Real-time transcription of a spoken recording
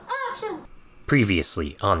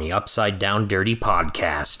Previously on the Upside Down Dirty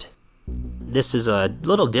podcast. This is a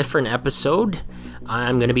little different episode.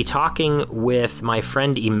 I'm going to be talking with my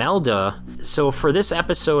friend Imelda. So for this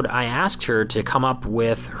episode, I asked her to come up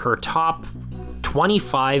with her top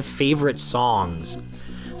 25 favorite songs.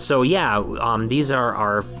 So yeah, these are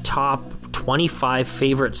our top 25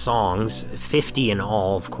 favorite songs, 50 in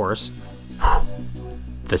all, of course.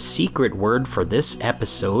 The secret word for this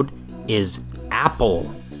episode is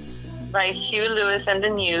apple. By Huey Lewis and the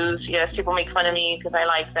News. Yes, people make fun of me because I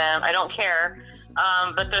like them. I don't care.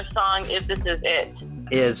 But their song, If This Is It.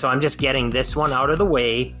 So I'm just getting this one out of the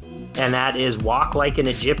way, and that is Walk Like an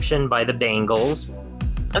Egyptian by the Bangles.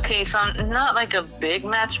 Okay, so I'm not like a big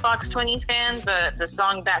Matchbox 20 fan, but the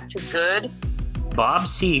song Back to Good. Bob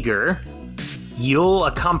Seger, You'll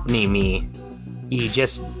Accompany Me. He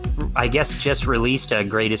just released a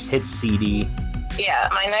greatest hits CD. Yeah,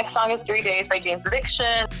 my next song is 3 Days by Jane's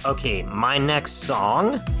Addiction. Okay, my next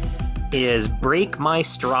song is Break My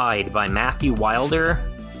Stride by Matthew Wilder.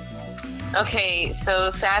 Okay, so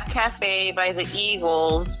Sad Cafe by the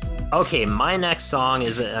Eagles. Okay, my next song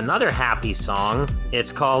is another happy song.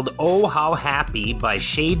 It's called Oh How Happy by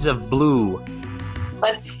Shades of Blue.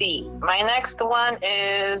 Let's see. My next one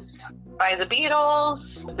is by the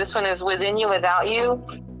Beatles. This one is Within You, Without You.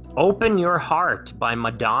 Open Your Heart by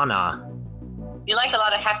Madonna. You like a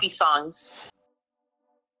lot of happy songs.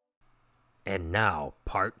 And now,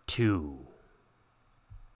 part 2.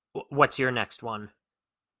 What's your next one?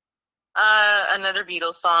 Another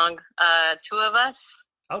Beatles song, Two of Us.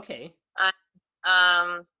 Okay. I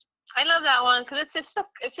love that one because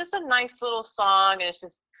it's just a nice little song, and it's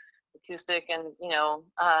just acoustic and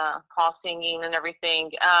Paul singing and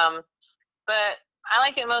everything. But I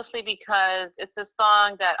like it mostly because it's a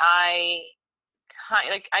song that I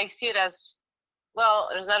see it as. Well,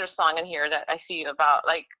 there's another song in here that I see about,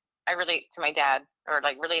 I relate to my dad, or,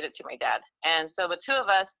 related to my dad. And so the Two of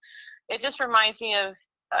Us, it just reminds me of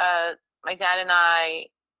my dad and I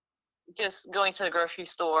just going to the grocery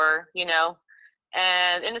store,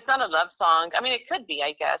 and it's not a love song. I mean, it could be,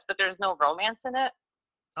 I guess, but there's no romance in it.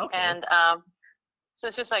 Okay. And so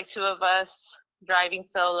it's just like two of us driving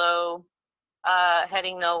solo,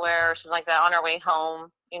 heading nowhere or something like that on our way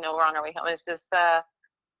home. We're on our way home. It's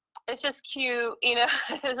just cute,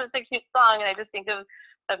 it's just a cute song, and I just think of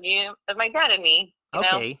my dad and me.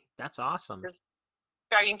 Okay, that's awesome. Just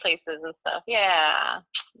driving places and stuff. Yeah.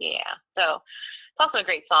 So it's also a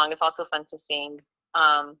great song. It's also fun to sing.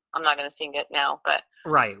 I'm not going to sing it now, but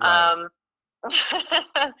right.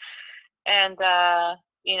 And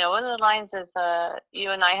one of the lines is,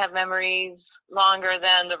 "You and I have memories longer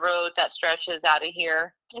than the road that stretches out of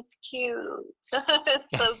here." It's cute. It's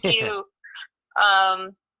so cute.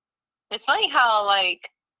 It's funny how,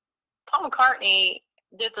 Paul McCartney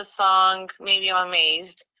did the song "Maybe I'm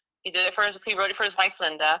Amazed." He wrote it for his wife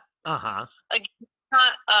Linda. Uh-huh.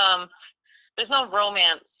 Not there's no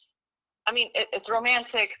romance. I mean, it's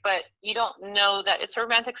romantic, but you don't know that it's a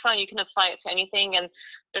romantic song. You can apply it to anything. And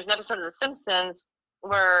there's an episode of The Simpsons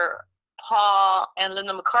where Paul and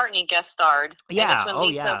Linda McCartney guest starred. Yeah. And it's when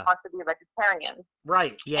Lisa wants to be a vegetarian.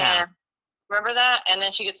 Right. Yeah. And remember that? And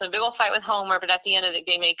then she gets in a big old fight with Homer, but at the end of it,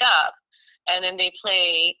 they make up. And then they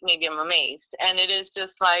play Maybe I'm Amazed. And it is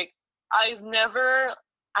just I've never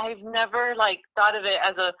thought of it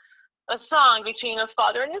as a song between a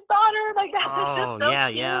father and his daughter. That is just so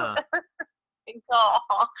cute. Yeah.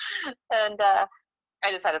 And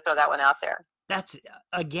I just had to throw that one out there. That's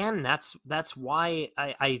why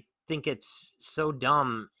I think it's so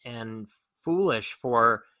dumb and foolish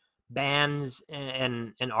for bands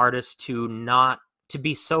and artists to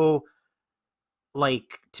be so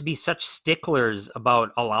to be such sticklers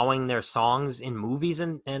about allowing their songs in movies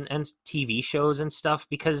and TV shows and stuff,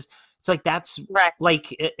 because it's that's right.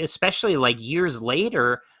 Especially years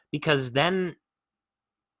later, because then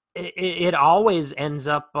it always ends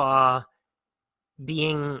up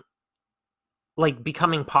being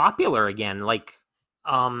becoming popular again,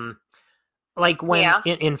 when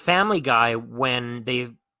in Family Guy, when they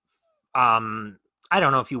I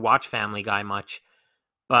don't know if you watch Family Guy much,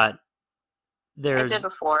 but I did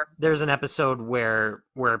before. There's an episode where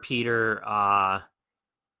Peter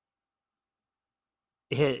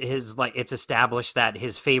his it's established that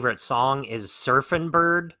his favorite song is Surfin'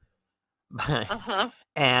 Bird. Uh-huh.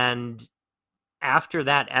 And after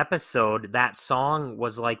that episode, that song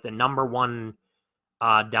was the number one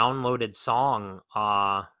downloaded song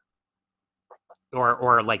or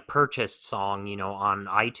purchased song, on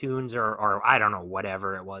iTunes or I don't know,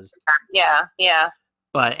 whatever it was. Yeah.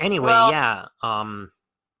 But anyway, well, yeah.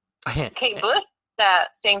 Kate Bush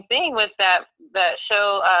that same thing with that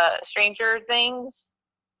show, Stranger Things.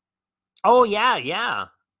 Oh yeah,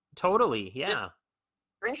 totally, Just yeah.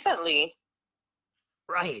 recently.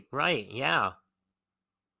 Right, yeah.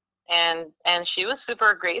 And she was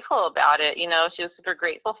super grateful about it. She was super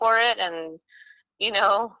grateful for it, and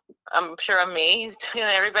I'm sure amazed.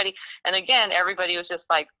 Everybody, and again, everybody was just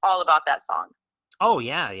like all about that song. Oh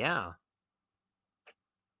yeah.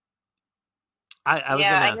 I was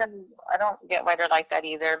Yeah, gonna. I don't get why they're like that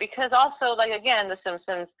either. Because also, like, again, The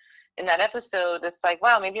Simpsons, in that episode, it's like,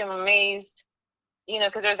 wow, maybe I'm amazed,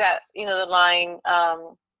 because there's that, the line,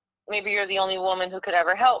 maybe you're the only woman who could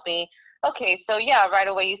ever help me. Okay, so yeah, right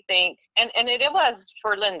away you think, and it was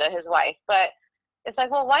for Linda, his wife, but it's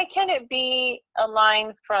like, well, why can't it be a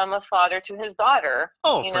line from a father to his daughter?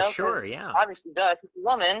 Oh, for Because sure, yeah. obviously, duh, she's a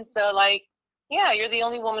woman, so like, yeah, you're the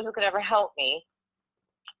only woman who could ever help me.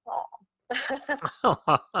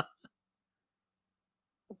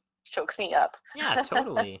 Chokes me up. Yeah,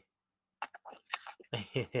 totally.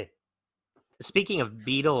 Speaking of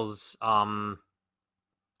Beatles,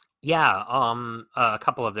 yeah, a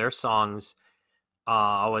couple of their songs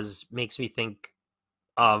always makes me think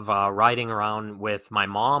of riding around with my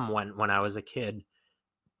mom when I was a kid,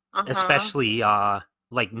 Uh-huh. especially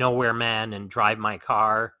like Nowhere Man and Drive My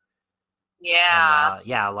Car, and Yeah.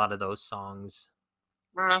 yeah, a lot of those songs.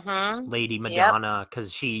 Mm-hmm. Lady Yep. Madonna,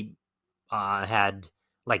 because she had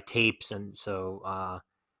like tapes, and so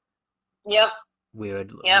Yep. we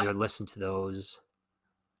would Yep. listen to those.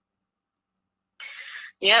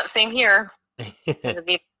 Yep. Same here. The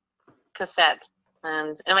Beatles cassette.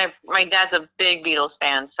 And my dad's a big Beatles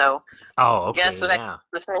fan, so Oh, guess okay, what I yeah.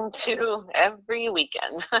 listen to every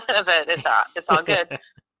weekend. But it's all good.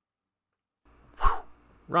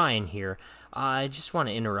 Ryan here. I just want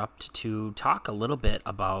to interrupt to talk a little bit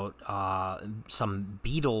about some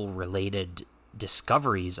Beatle related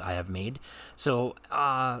discoveries I have made. So,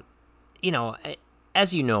 you know,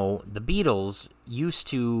 as you know, the Beatles used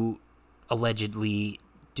to allegedly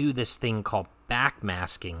do this thing called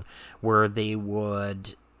backmasking, where they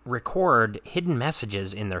would record hidden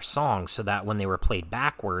messages in their songs so that when they were played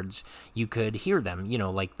backwards, you could hear them. You know,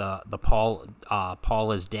 like the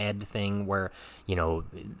Paul is dead thing, where you know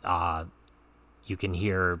you can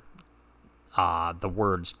hear the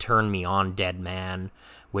words "Turn me on, dead man,"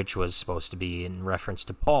 which was supposed to be in reference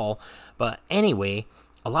to Paul. But anyway,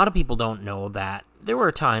 a lot of people don't know that there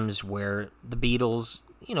were times where the Beatles,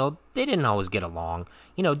 you know, they didn't always get along.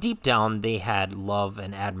 You know, deep down they had love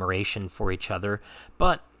and admiration for each other,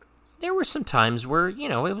 but there were some times where, you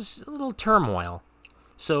know, it was a little turmoil.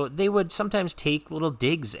 So they would sometimes take little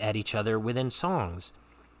digs at each other within songs.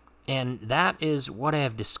 And that is what I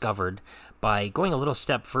have discovered by going a little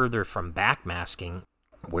step further from backmasking,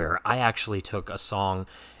 where I actually took a song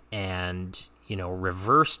and, you know,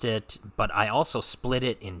 reversed it, but I also split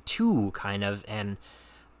it in two, kind of, and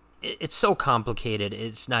it's so complicated,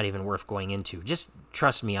 it's not even worth going into. Just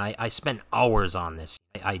trust me, I spent hours on this.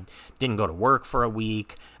 I didn't go to work for a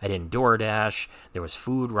week. I didn't DoorDash. There was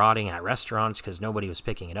food rotting at restaurants because nobody was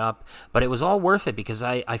picking it up. But it was all worth it because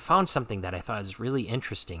I found something that I thought was really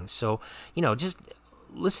interesting. So, you know, just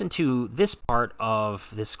listen to this part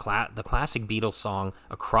of the classic Beatles song,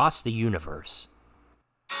 Across the Universe.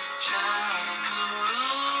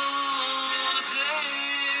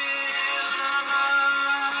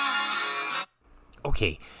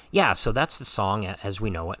 Okay, yeah, so that's the song as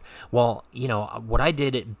we know it. Well, you know, what I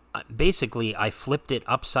did, basically, I flipped it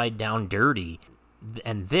upside down dirty,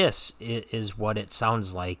 and this is what it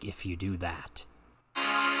sounds like if you do that.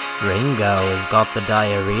 Ringo has got the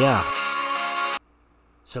diarrhea.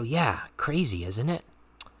 So, yeah, crazy, isn't it?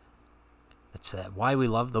 That's why we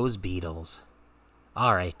love those Beatles.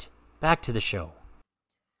 All right, back to the show.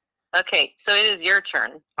 Okay, so it is your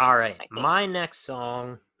turn, All right, I think. my next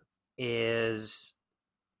song is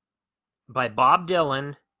by Bob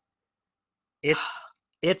Dylan.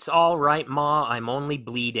 It's all right, Ma. I'm only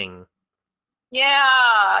bleeding.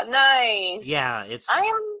 Yeah, nice. Yeah, it's I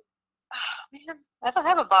am. Man, I don't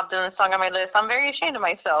have a Bob Dylan song on my list. I'm very ashamed of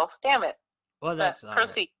myself. Damn it. well. But That's all right.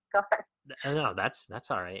 proceed. Go ahead. No, that's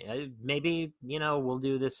all right. Maybe we'll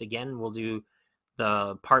do this again. We'll do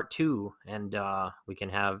the part two, and we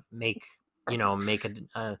can make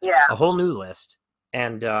Yeah. a whole new list.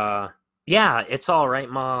 And yeah, it's all right,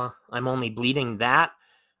 Ma. I'm only bleeding. That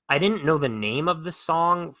I didn't know the name of the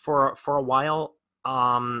song for a while.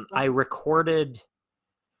 I recorded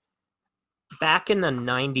back in the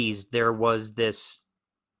 90s. There was this.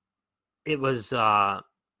 It was a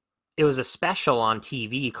special on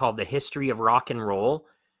TV called The History of Rock and Roll,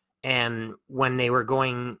 and when they were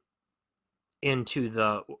going into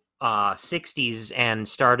the '60s and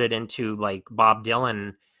started into like Bob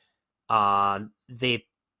Dylan, uh, they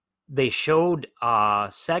they showed a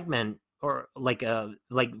segment or like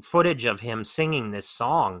footage of him singing this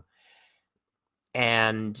song,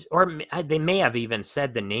 and they may have even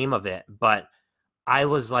said the name of it, but I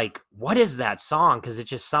was like, "What is that song?" Because it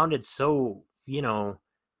just sounded so,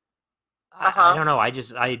 I Uh-huh. don't know.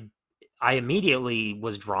 I immediately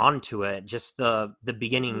was drawn to it. Just the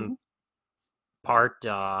beginning Mm-hmm. part,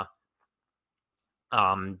 the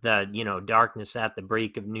darkness at the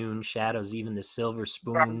break of noon, shadows even the silver Right.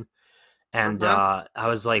 spoon, and Mm-hmm. I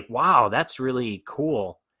was like, "Wow, that's really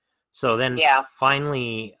cool." So then Yeah.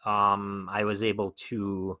 finally, I was able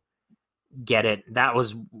to get it. That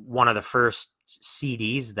was one of the first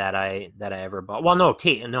CDs that I ever bought. Well, no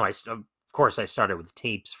tape. No, of course I started with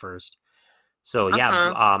tapes first. So yeah,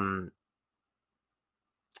 Mm-hmm.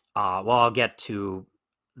 well, I'll get to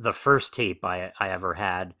the first tape I ever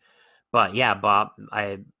had, but yeah, Bob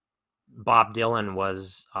Dylan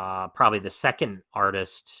was probably the second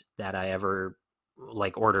artist that I ever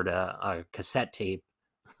like ordered a cassette tape.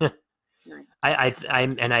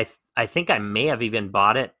 I think I may have even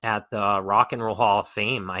bought it at the Rock and Roll Hall of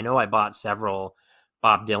Fame. I know I bought several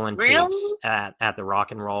Bob Dylan tapes Really? at the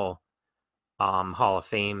Rock and Roll Hall of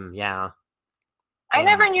Fame. Yeah, I and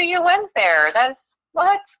never knew you went there. That's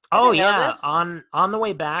what? I oh didn't know yeah, this. on the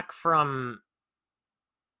way back from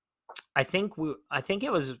I think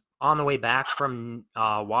it was on the way back from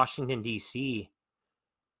Washington D.C.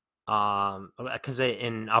 Because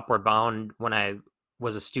in Upward Bound, when I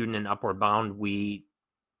was a student in Upward Bound,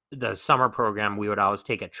 the summer program, we would always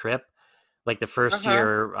take a trip. Like the first Mm-hmm.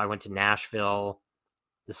 year, I went to Nashville.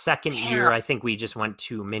 The second year, Damn. I think we just went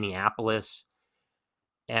to Minneapolis,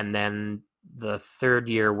 and then the third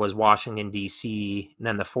year was Washington D.C. And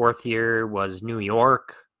then the fourth year was New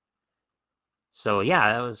York. So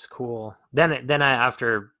yeah, that was cool. Then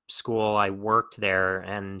after school, I worked there,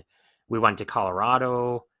 and we went to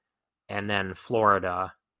Colorado and then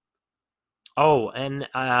Florida. Oh, and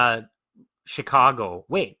Chicago.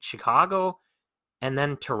 Wait, Chicago and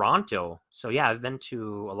then Toronto. So yeah, I've been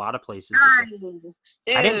to a lot of places with the Nice,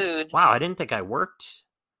 I didn't dude. wow, I didn't think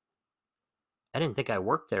I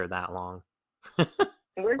worked there that long.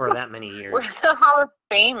 Where's Or the that many years. Where's the Hall of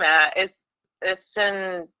Fame at? It's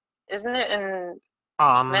in Isn't it in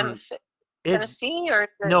Um Memphis, it's Tennessee, or is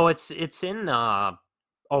it no, it's in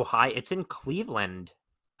Ohio. It's in Cleveland,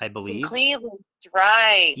 I in believe. Cleveland?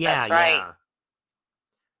 Right. Yeah, That's right. yeah.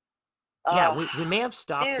 Yeah, Oh, we may have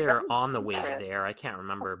stopped dude, there that's on the way good. there. I can't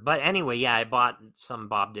remember. But anyway, yeah, I bought some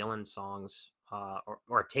Bob Dylan songs,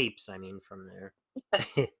 or tapes, I mean, from there.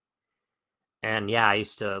 And yeah, I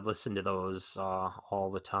used to listen to those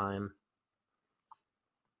all the time.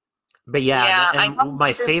 But yeah, Yeah, I and know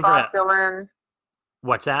my this Bob favorite, Dylan.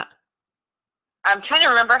 what's that? I'm trying to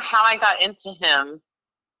remember how I got into him.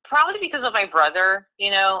 Probably because of my brother,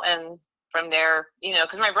 and from there,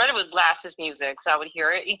 because my brother would blast his music, so I would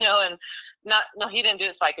hear it, and not, no, he didn't do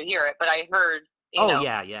it so I could hear it, but I heard, Oh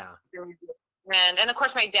yeah, yeah. and of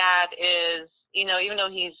course my dad is, even though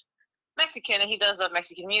he's Mexican and he does love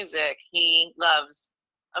Mexican music, he loves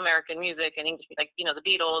American music and English, like, the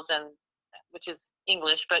Beatles, and which is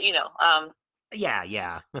English, but Yeah,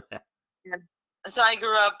 yeah. so I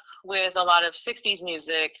grew up with a lot of 60s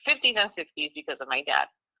music, 50s and 60s because of my dad.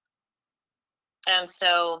 And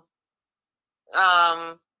so,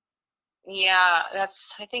 um, yeah,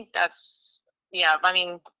 I think that's, yeah, I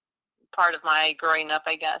mean, part of my growing up,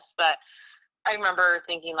 I guess. But I remember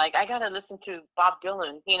thinking, like, I got to listen to Bob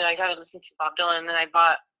Dylan, I got to listen to Bob Dylan. And I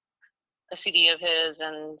bought a CD of his,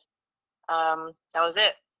 and that was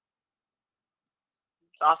it.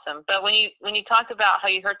 It's awesome. But when you talked about how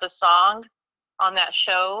you heard the song on that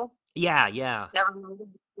show, Yeah, yeah. that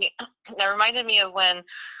reminded me of when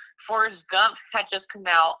Forrest Gump had just come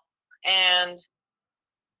out, and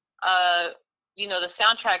the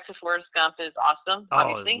soundtrack to Forrest Gump is awesome. Oh,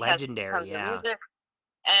 Obviously, has legendary, tons of yeah. music,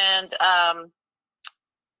 and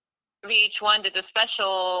VH1 did the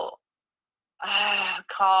special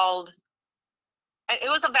called. It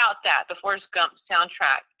was about that, the Forrest Gump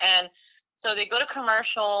soundtrack, and so they go to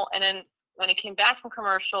commercial, and then when it came back from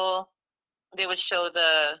commercial, they would show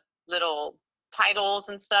the little titles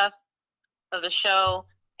and stuff of the show,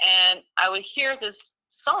 and I would hear this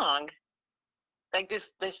song, like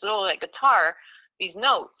this little like guitar, these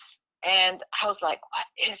notes, and I was like,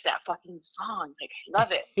 what is that fucking song? Like, I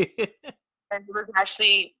love it. And it was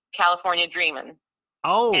actually California Dreamin'.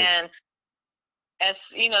 Oh, And as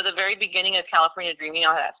the very beginning of California Dreamin',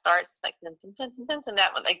 how that starts, it's like dun, dun, dun, dun, dun,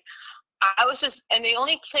 that one, like, I was just, and they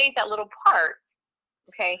only played that little part,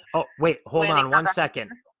 okay, oh, wait, hold when they on got one back.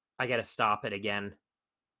 second. I gotta stop it again.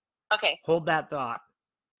 Okay. Hold that thought.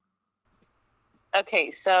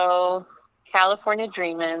 Okay, so California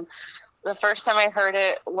Dreamin'. The first time I heard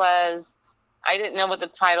it was, I didn't know what the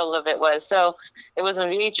title of it was. So it was when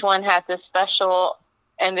VH1 had this special,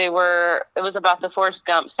 and it was about the Forrest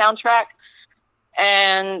Gump soundtrack.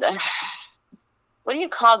 And what do you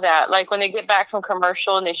call that? Like when they get back from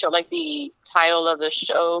commercial and they show like the title of the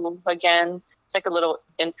show again. It's like a little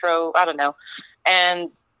intro. I don't know.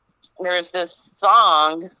 And there's this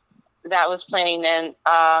song that was playing, and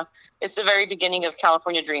it's the very beginning of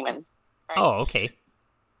California Dreamin'. Right? Oh, okay.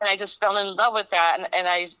 And I just fell in love with that. And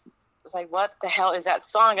I was like, what the hell is that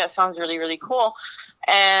song? That sounds really, really cool.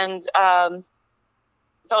 And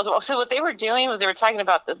so what they were doing was they were talking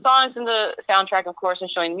about the songs in the soundtrack, of course, and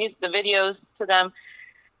showing the videos to them.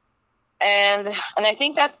 And I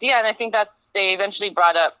think that's they eventually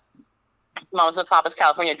brought up Mamas and Papas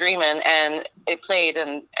California Dreamin', and it played,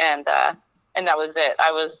 and that was it.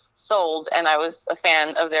 I was sold, and I was a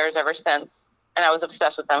fan of theirs ever since. And I was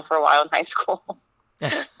obsessed with them for a while in high school.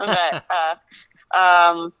 But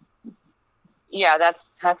yeah,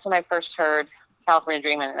 that's when I first heard California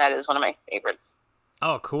Dreamin', and that is one of my favorites.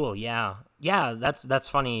 Oh, cool. Yeah. That's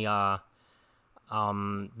funny. That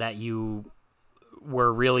you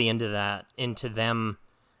were really into them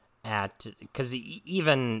because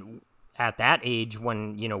even at that age,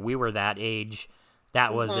 when we were that age,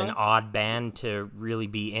 that was an odd band to really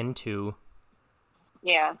be into.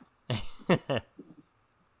 Yeah.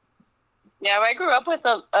 Yeah, I grew up with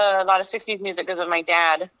a lot of 60s music because of my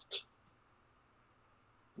dad.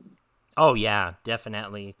 Oh, yeah,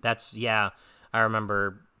 definitely. I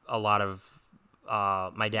remember a lot of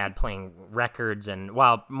my dad playing records and,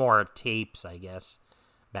 more tapes, I guess,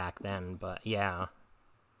 back then. But, yeah,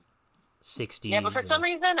 60s. Yeah, but for some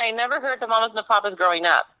reason, I never heard the Mamas and the Papas growing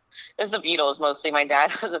up. It was the Beatles, mostly. My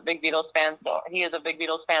dad was a big Beatles fan, so he is a big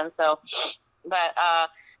Beatles fan, so... But,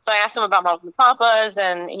 so I asked him about Mamas and Papas,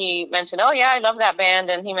 and he mentioned, oh, yeah, I love that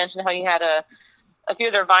band. And he mentioned how he had a few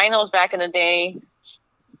of their vinyls back in the day,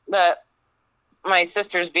 but my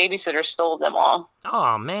sister's babysitter stole them all.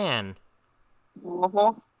 Oh, man.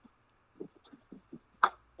 Mm-hmm.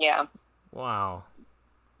 Yeah. Wow.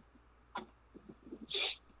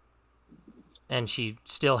 And she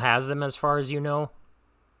still has them as far as you know?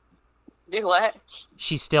 Do what?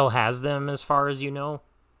 She still has them as far as you know?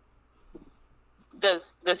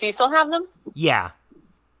 Does he still have them? Yeah.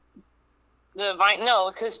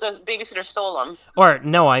 No, because the babysitter stole them. Or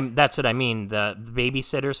no, that's what I mean. The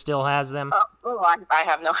babysitter still has them. I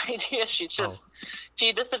have no idea. She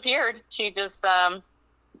disappeared. She just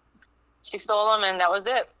she stole them, and that was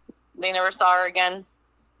it. They never saw her again.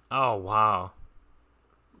 Oh wow.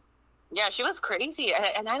 Yeah, she was crazy,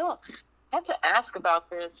 and I had to ask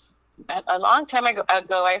about this. A long time ago,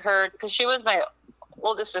 I heard, because she was my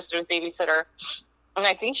oldest sister's babysitter. And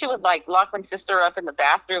I think she would lock my sister up in the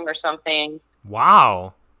bathroom or something.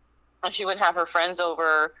 Wow. And she would have her friends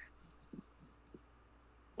over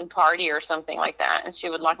and party or something like that. And she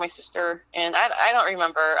would lock my sister in. I don't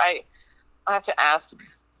remember. I'll have to ask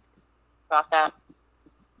about that.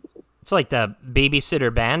 It's like the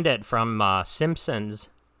babysitter bandit from Simpsons.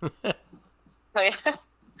 Oh, yeah.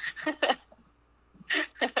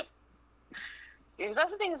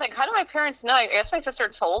 That's the thing, is how do my parents know? I guess my sister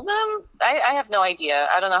told them. I have no idea.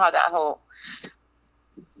 I don't know how that whole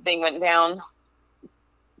thing went down.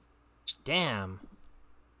 Damn.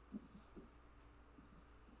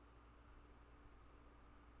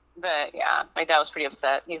 But yeah, my dad was pretty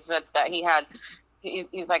upset. He said that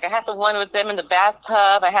he's like, I had the one with them in the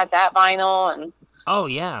bathtub. I had that vinyl, and oh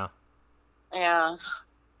yeah. Yeah.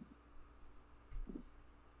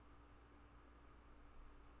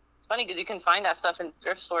 Funny because you can find that stuff in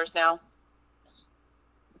thrift stores now.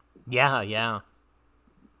 Yeah.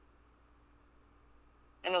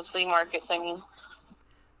 In those flea markets, I mean.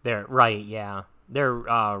 They're right, yeah. They're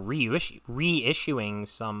reissuing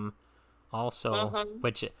some also,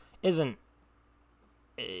 which isn't,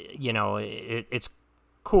 it's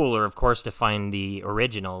cooler, of course, to find the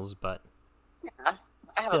originals, but yeah,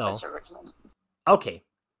 I have a bunch of originals. Okay.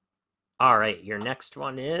 All right, your next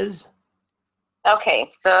one is... Okay,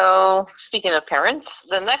 so speaking of parents,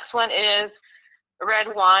 the next one is Red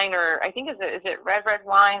Wine, or I think is it Red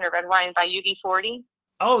Wine or Red Wine by UB40?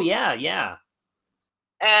 Oh yeah.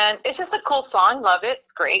 And it's just a cool song. Love it.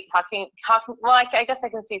 It's great. Well, I guess I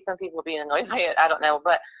can see some people being annoyed by it. I don't know,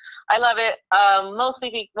 but I love it.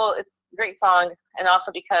 Mostly it's a great song, and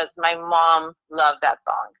also because my mom loves that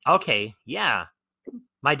song. Okay, yeah.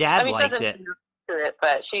 My dad liked it.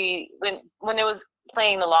 But when it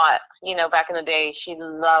playing a lot, back in the day. She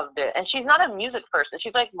loved it. And she's not a music person.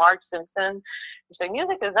 She's like Marge Simpson. She's like,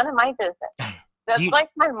 music is none of my business. That's like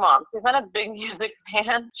my mom. She's not a big music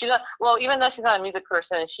fan. She's not, well, even though she's not a music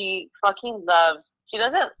person, she fucking loves, she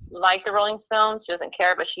doesn't like the Rolling Stones. She doesn't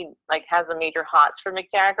care, but she like has the major hots for Mick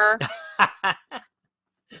Jagger.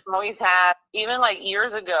 Always had. Even like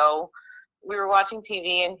years ago, we were watching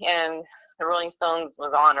TV and the Rolling Stones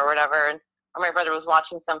was on or whatever, and my brother was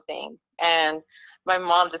watching something, and my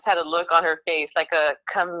mom just had a look on her face, like a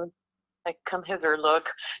come hither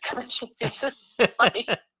look. She's just like,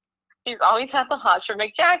 she's always had the hots for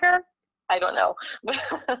Mick Jagger. I don't know.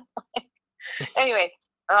 Anyway,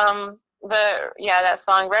 but yeah, that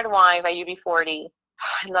song Red Wine by UB40.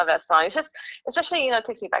 I love that song. It's just, especially, it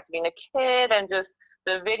takes me back to being a kid, and just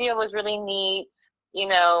the video was really neat,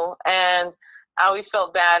 and I always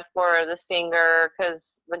felt bad for the singer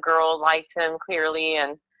because the girl liked him clearly,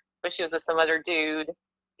 but she was with some other dude,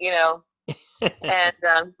 and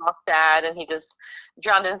all sad, and he just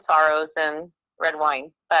drowned in sorrows and red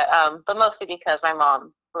wine. But mostly because my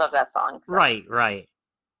mom loves that song. So. Right.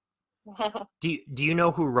 Do you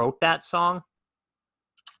know who wrote that song?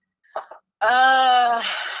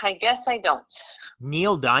 I guess I don't.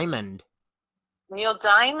 Neil Diamond. Neil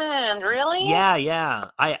Diamond, really? Yeah.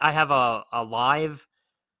 I have a live,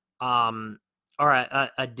 or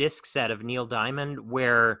a disc set of Neil Diamond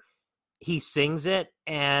where he sings it,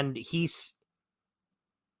 and he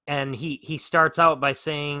starts out by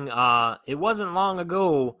saying, it wasn't long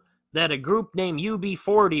ago that a group named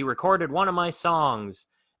UB40 recorded one of my songs.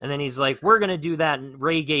 And then he's like, we're going to do that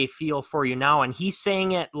reggae feel for you now. And he's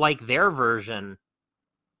saying it like their version.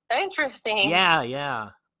 Interesting. Yeah.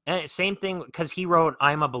 And same thing, because he wrote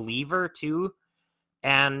I'm a Believer, too.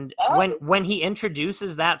 And when he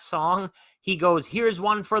introduces that song, he goes, here's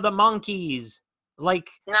one for the monkeys. Like,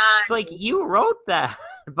 nice. It's like, you wrote that.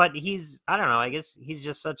 But I don't know, I guess he's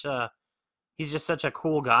just such a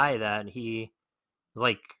cool guy that he,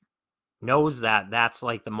 like, knows that that's,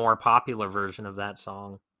 like, the more popular version of that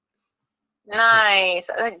song. Nice.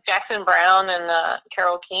 I think Jackson Browne and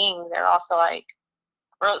Carole King, they're also, like,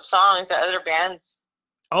 wrote songs that other bands.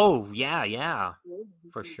 Oh, yeah,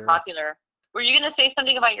 for sure. Popular. Were you going to say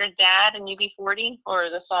something about your dad and UB40 or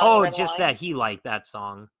the song? Oh, Red just Wine? That he liked that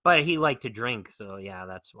song. But he liked to drink, so yeah,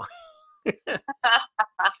 that's why.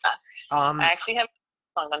 I actually have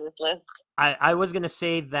a song on this list. I was going to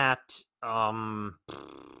say that, my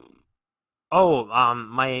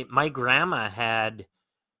grandma had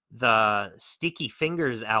the Sticky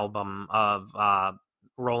Fingers album of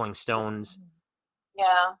Rolling Stones.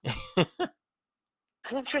 Yeah.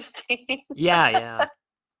 Interesting. Yeah.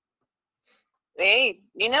 Hey,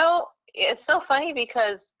 it's so funny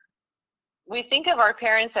because we think of our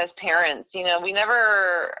parents as parents. We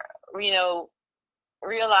never,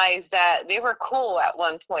 realize that they were cool at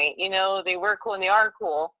one point. They were cool and they are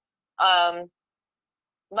cool.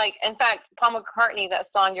 Like, in fact, Paul McCartney, that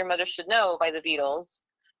song Your Mother Should Know by the Beatles,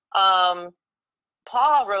 Paul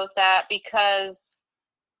wrote that because,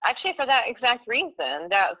 actually, for that exact reason.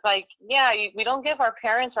 That's like, yeah, we don't give our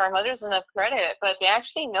parents or our mothers enough credit, but they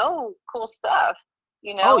actually know cool stuff,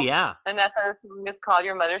 Oh, yeah. And that's why the song is called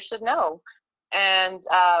Your Mother Should Know. And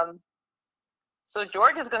so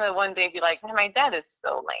George is going to one day be like, my dad is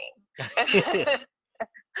so lame.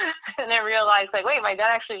 And then realize, like, wait, my dad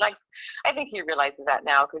actually likes, I think he realizes that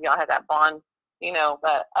now because y'all have that bond,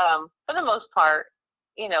 but for the most part,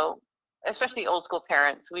 especially old school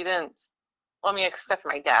parents, we didn't, well, I mean, except for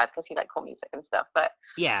my dad, because he liked cool music and stuff. But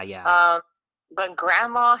yeah. But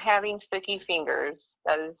grandma having sticky fingers,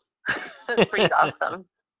 that's pretty awesome.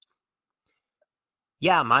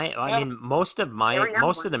 Yeah, I mean, most of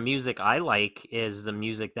the music I like is the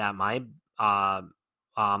music that my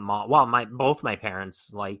both my parents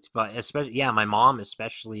liked, but especially, my mom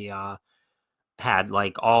especially had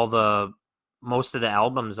like most of the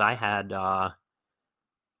albums I had.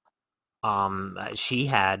 She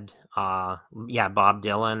had Bob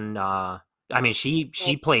Dylan. I mean, she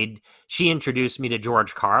introduced me to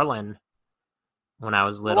George Carlin when I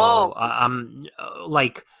was little.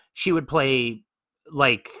 Like, she would play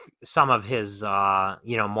like some of his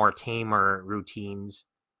more tamer routines.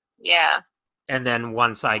 Yeah. And then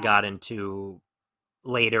once I got into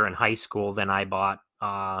later in high school, then I bought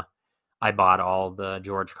all the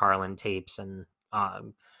George Carlin tapes and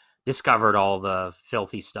discovered all the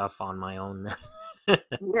filthy stuff on my own.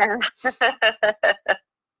 Yeah.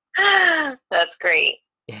 That's great.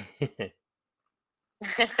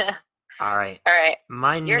 All right.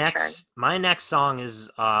 My next song is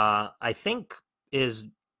I think is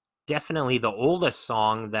definitely the oldest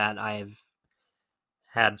song that I've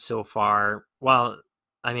had so far. Well,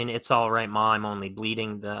 I mean, It's All Right Ma, I'm Only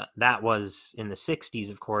Bleeding. That was in the 60s,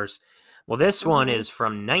 of course. Well, this one Hmm. is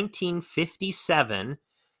from 1957.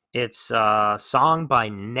 It's a song by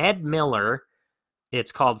Ned Miller.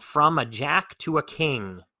 It's called From a Jack to a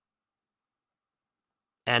King.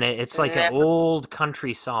 And it's like an Never. old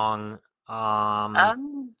country song. Um,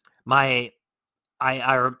 Um. my,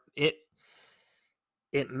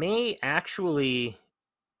 it may actually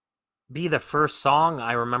be the first song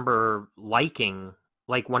I remember liking,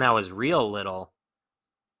 like when I was real little.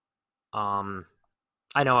 Um,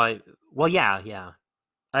 I know well, yeah.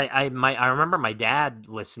 I remember my dad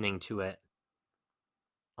listening to it.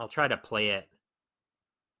 I'll try to play it.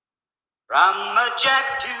 From a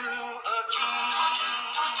jack to a king,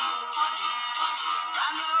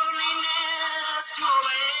 from loneliness to a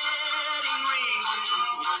wedding ring.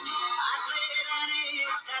 I played an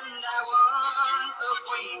ace and I won a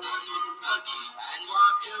queen, and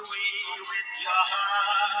walked away with your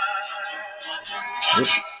heart.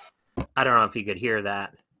 Oops. I don't know if you could hear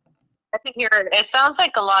that. I think it sounds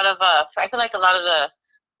like a lot of I feel like a lot of the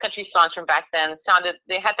country songs from back then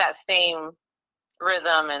they had that same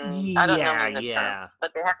rhythm, and I don't know Yeah, music yeah. terms,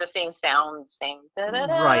 but they have the same sound, same da da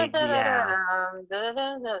da Right, da yeah. da da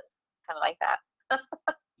da, kind of like that.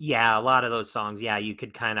 Yeah, a lot of those songs, yeah, you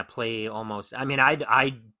could kind of play almost. I mean,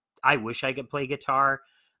 I wish I could play guitar.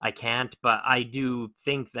 I can't, but I do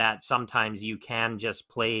think that sometimes you can just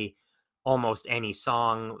play almost any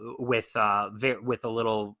song with with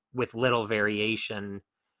little variation.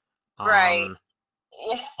 Right. Um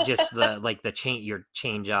just the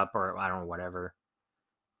change up, or I don't know, whatever.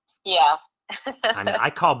 Yeah. I mean, I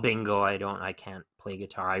call bingo. I can't play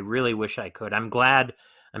guitar. I really wish I could. I'm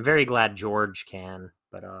very glad George can,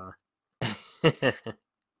 but I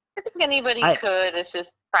think anybody I could. It's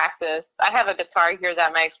just practice. I have a guitar here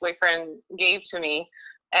that my ex-boyfriend gave to me,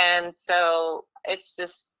 and so it's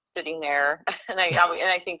just sitting there. And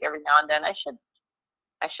I think every now and then I should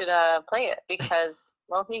play it because,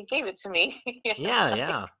 well, he gave it to me. yeah,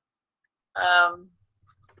 yeah. um,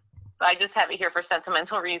 so I just have it here for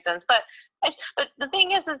sentimental reasons. But the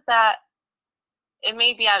thing is that it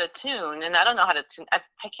may be out of tune, and I don't know how to tune. I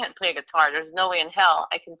can't play a guitar. There's no way in hell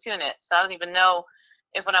I can tune it. So I don't even know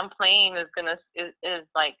if what I'm playing is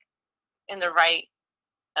like in the right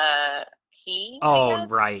key, I Oh, guess.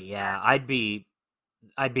 right, yeah. I'd be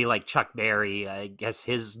like Chuck Berry. I guess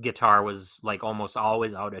his guitar was like almost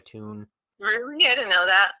always out of tune. Really, I didn't know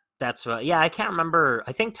that. That's what. Yeah, I can't remember.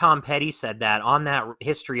 I think Tom Petty said that on that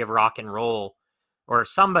history of rock and roll, or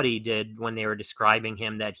somebody did when they were describing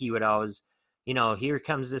him, that he would always, here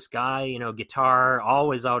comes this guy, guitar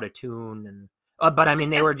always out of tune, and but I mean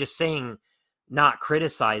they were just saying, not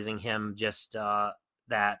criticizing him, just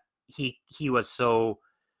that he was so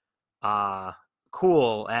uh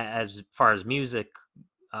cool as far as music,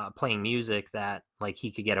 playing music, that like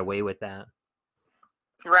he could get away with that.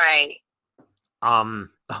 Right. Oh,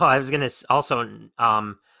 I was gonna also,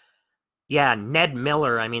 yeah, Ned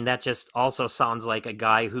Miller. I mean, that just also sounds like a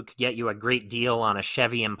guy who could get you a great deal on a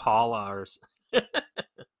Chevy Impala, or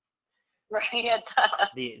Right. It does.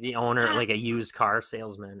 the owner, like a used car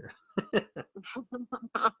salesman.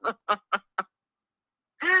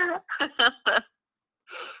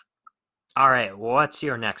 All right, what's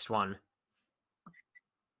your next one?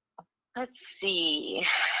 Let's see.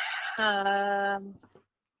 Um,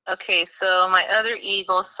 okay, so my other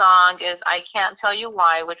Eagles song is "I Can't Tell You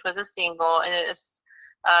Why," which was a single, and it is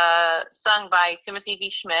sung by Timothy B.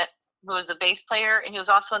 Schmidt, who was a bass player, and he was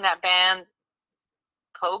also in that band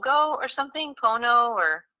Pogo or something, Pono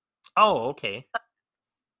or. Oh, okay.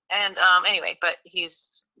 And anyway, but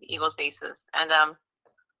he's Eagles bassist, and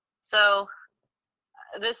so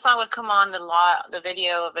this song would come on the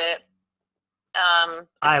video of it. I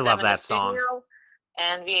Instead of love in the that song. studio,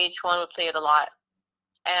 and VH1 would play it a lot.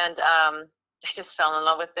 And I just fell in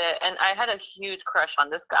love with it. And I had a huge crush on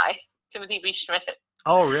this guy, Timothy B. Schmidt.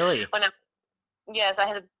 Oh, really? Yes, I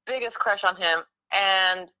had the biggest crush on him.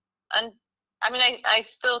 And I mean, I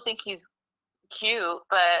still think he's cute,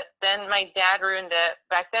 but then my dad ruined it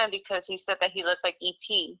back then because he said that he looks like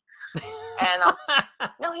E.T. And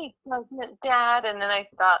no, he doesn't, Dad. And then I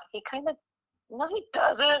thought, no, he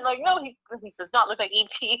doesn't. Like, no, he does not look like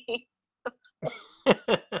E.T.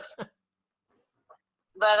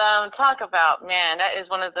 But talk about, man, that is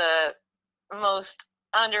one of the most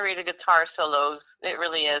underrated guitar solos. It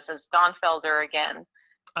really is. It's Don Felder again.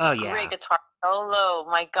 Oh, Great yeah. guitar solo,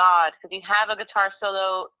 my God, because you have a guitar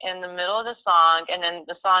solo in the middle of the song, and then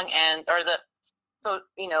the song ends, the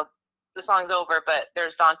song's over, but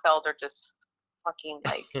there's Don Felder just fucking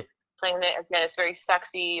like playing it again. It's very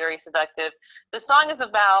sexy, very seductive. The song is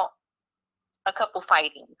about a couple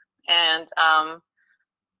fighting, and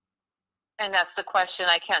that's the question.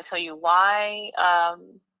 I can't tell you why.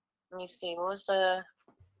 Let me see. What was the?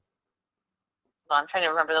 Well, I'm trying to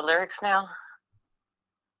remember the lyrics now.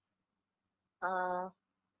 Hold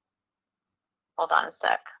on a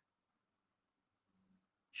sec.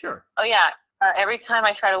 Sure. Oh yeah. Every time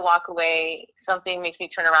I try to walk away, something makes me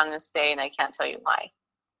turn around and stay, and I can't tell you why.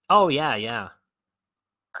 Oh yeah.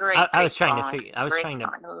 Great. I was trying song. to figure. I was Great trying to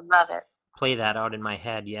song. I love it. play that out in my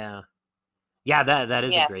head. Yeah. That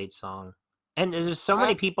is a great song. And there's so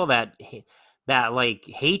many people that like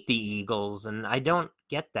hate the Eagles, and I don't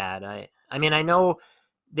get that. I mean, I know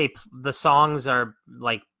the songs are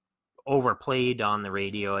like overplayed on the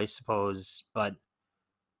radio, I suppose, but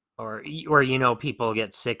or people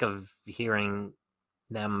get sick of hearing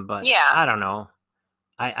them, but I don't know.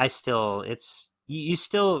 I still,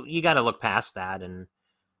 you got to look past that and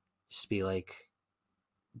just be like,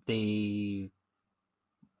 they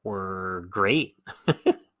were great.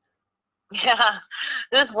 Yeah.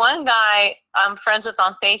 There's one guy I'm friends with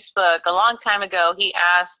on Facebook a long time ago. He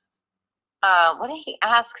asked, what did he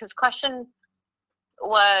ask? His question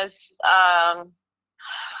was,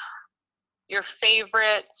 your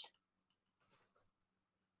favorite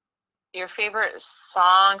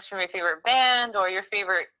songs from your favorite band, or your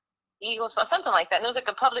favorite Eagles song, something like that. And it was like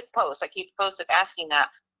a public post. Like, he posted asking that.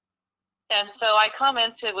 And so I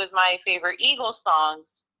commented with my favorite Eagles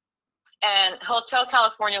songs, and Hotel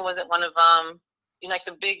California wasn't one of them. Like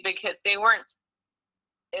the big hits, they weren't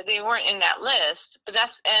in that list. But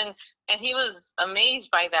and he was amazed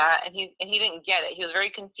by that, and he didn't get it. He was very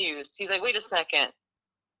confused. He's like, wait a second,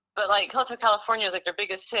 but like Hotel California was like their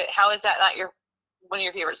biggest hit. How is that not one of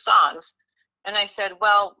your favorite songs? And I said,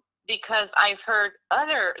 well, because I've heard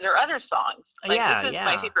their other songs. Like, this is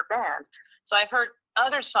my favorite band, so I've heard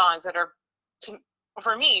other songs that are,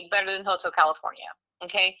 for me, better than Hotel California.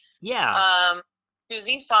 Okay. Yeah. Choose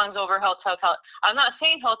these songs over Hotel California. I'm not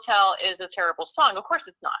saying Hotel is a terrible song. Of course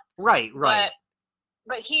it's not. Right.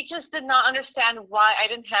 But he just did not understand why I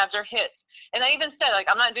didn't have their hits. And I even said, like,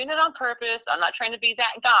 I'm not doing it on purpose. I'm not trying to be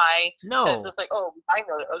that guy. No. It's just like, oh, I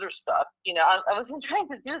know the other stuff. I wasn't trying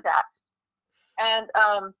to do that. And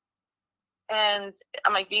I'm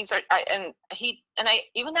like, these are,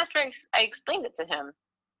 even after I explained it to him,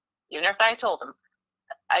 even after I told him,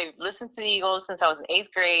 I listened to the Eagles since I was in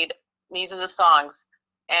 8th grade. These are the songs.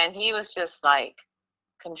 And he was just like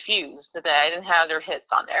confused that I didn't have their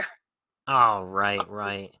hits on there. Oh,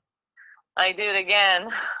 right. I do it again.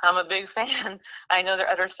 I'm a big fan. I know their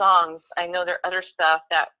other songs. I know their other stuff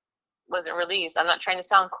that wasn't released. I'm not trying to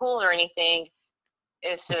sound cool or anything.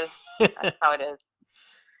 It's just, that's how it is.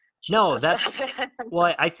 No, that's,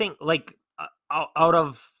 well, I think like out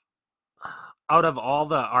of all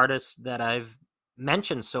the artists that I've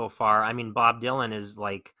mentioned so far, I mean, Bob Dylan is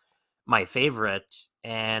like my favorite,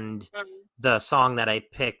 and the song that I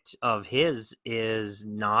picked of his is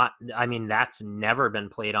not, I mean, that's never been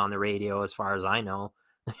played on the radio as far as I know.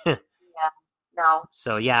 Yeah, no.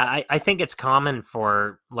 So yeah, I think it's common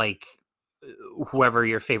for like whoever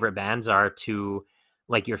your favorite bands are to,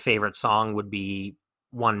 like, your favorite song would be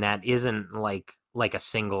one that isn't like a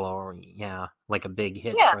single or like a big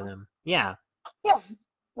hit for them. Yeah,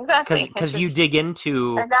 exactly. Because you dig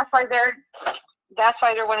into, and that's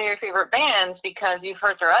why they're one of your favorite bands, because you've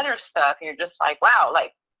heard their other stuff and you're just like, wow,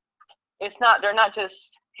 like they're not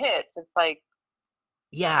just hits. It's like,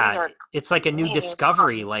 it's like a new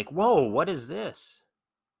discovery. Like, whoa, what is this?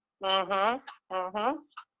 Yeah.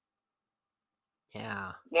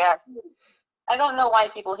 I don't know why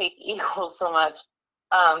people hate the Eagles so much.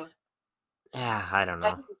 I don't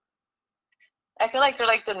know. I feel like they're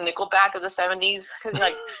like the Nickelback of the 70s, because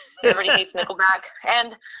like everybody hates Nickelback.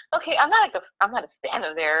 And okay, I'm not a fan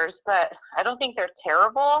of theirs, but I don't think they're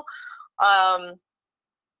terrible.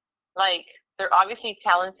 Like, they're obviously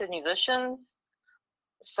talented musicians.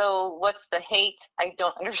 So what's the hate? I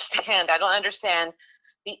don't understand. I don't understand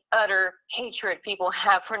the utter hatred people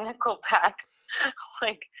have for Nickelback.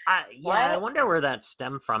 Like, I wonder where that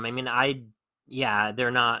stemmed from. I mean,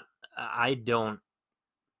 they're not. I don't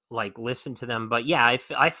like listen to them, but I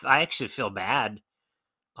actually feel bad.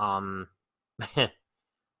 That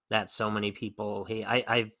so many people hate.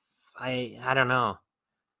 I don't know.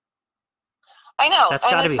 I know that's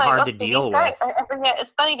got to be hard to deal with.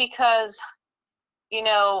 It's funny because,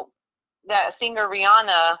 that singer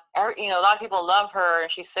Rihanna, a lot of people love her,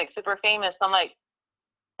 and she's like super famous. I'm like,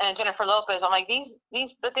 and Jennifer Lopez, I'm like, these,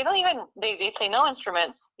 but they don't even, they play no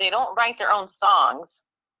instruments. They don't write their own songs.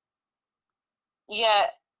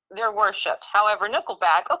 Yet they're worshipped. However,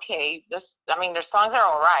 Nickelback, okay, their songs are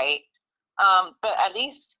all right, but at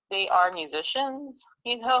least they are musicians,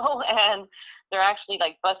 and they're actually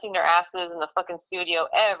like busting their asses in the fucking studio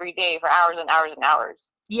every day for hours and hours and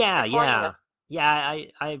hours. Yeah, recording yeah. this. Yeah,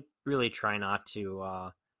 I really try not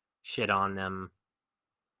to shit on them.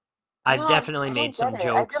 I I've definitely I made don't some get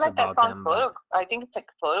it. I feel jokes like that about song them, but I think it's like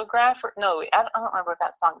Photograph or no, I don't remember what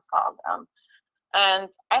that song's called. And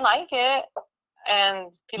I like it,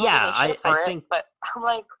 and people give yeah, me shit I for it, think but I'm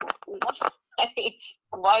like,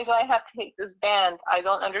 why do I have to hate this band? I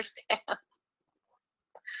don't understand.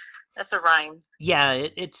 That's a rhyme. yeah,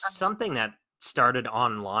 it's something that started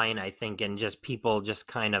online, I think, and just people just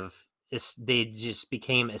kind of they just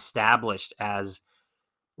became established as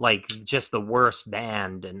like just the worst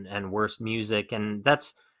band and worst music, and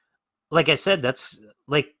that's like I said, that's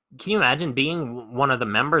like, can you imagine being one of the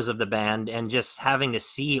members of the band and just having to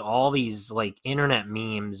see all these like internet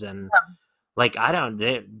memes and like I don't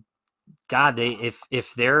they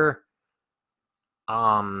if they're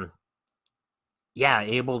um yeah,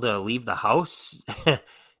 able to leave the house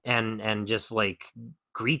and just like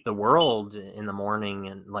greet the world in the morning,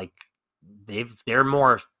 and like they're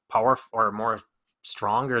more powerful or more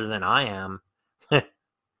stronger than I am.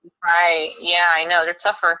 Right. Yeah, I know. They're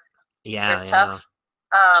tougher. They're Yeah, yeah. tough.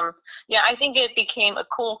 Yeah, I think it became a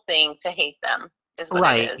cool thing to hate them, is what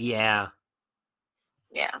it Right, is. yeah.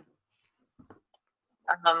 Yeah.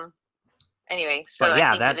 Um, anyway, so But I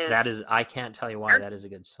yeah, think that is, I can't tell you why that is a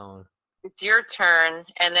good song. it's your turn,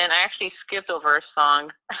 and then I actually skipped over a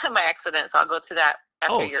song by accident, so I'll go to that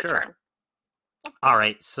after your Sure. turn. All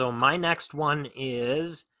right, so my next one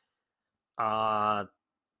is by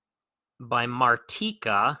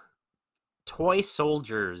Martika, Toy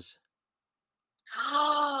Soldiers.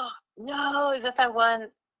 Oh no, is that one?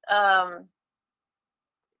 Um,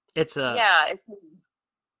 It's yeah, it's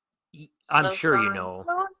I'm slow sure you song. know.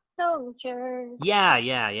 Slow soldiers.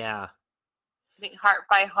 Yeah. I think Heart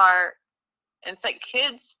by Heart. And it's like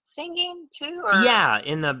kids singing too, or Yeah,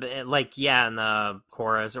 in the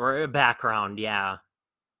chorus or background, yeah.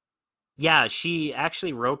 Yeah, she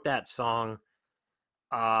actually wrote that song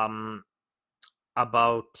um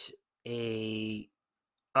about a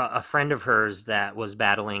a friend of hers that was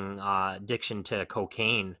battling addiction to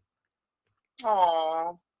cocaine.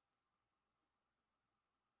 oh,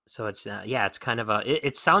 So it's it's kind of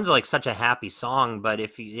it sounds like such a happy song, but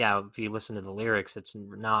if you listen to the lyrics, it's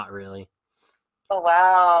not really. oh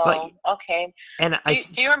But wow, okay. and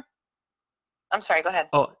Do you? I'm sorry. Go ahead.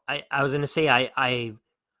 I was gonna say I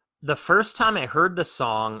the first time I heard the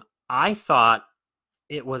song, I thought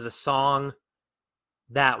it was a song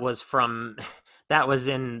that was from that was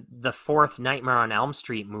in the fourth Nightmare on Elm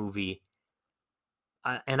Street movie.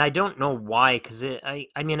 And I don't know why, because I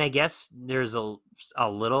mean, I guess there's a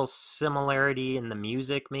little similarity in the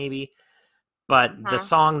music, maybe, but the Mm-hmm.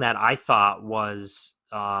 song that I thought was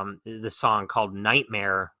the song called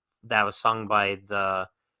Nightmare that was sung by the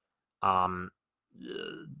um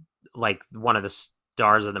like one of the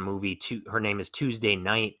stars of the movie. Her name is Tuesday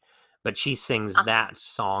Night, but she sings that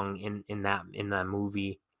song in the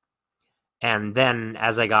movie. And then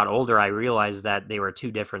as I got older, I realized that they were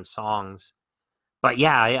two different songs. But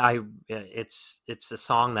yeah, it's a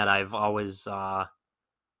song that I've always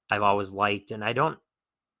liked, and I don't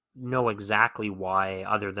know exactly why,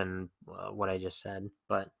 other than what I just said.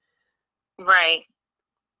 Right.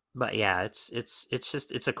 But yeah,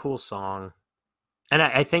 it's a cool song, and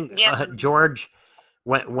I think Yeah. George,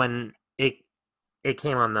 when it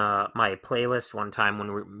came on my playlist one time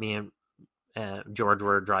when me and George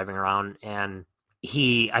were driving around, and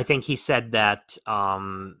I think he said that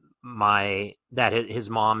his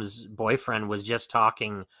mom's boyfriend was just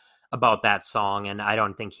talking about that song, and I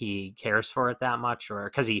don't think he cares for it that much, or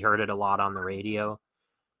because he heard it a lot on the radio,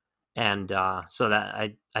 and so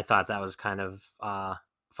that I thought that was kind of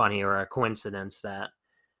funny, or a coincidence that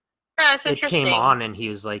Yeah, it's it came interesting. on and he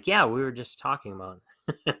was like, yeah, we were just talking about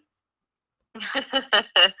it.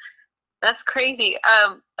 That's crazy.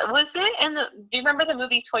 Was it in the? Do you remember the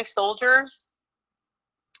movie Toy Soldiers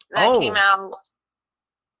that came out?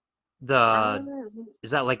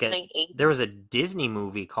 Is that like Like there was a Disney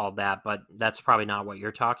movie called that, but that's probably not what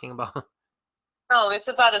you're talking about. Oh, it's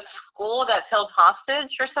about a school that's held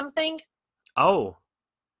hostage or something. Oh.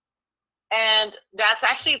 And that's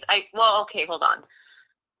actually okay, hold on.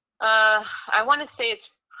 I want to say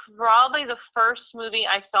it's probably the first movie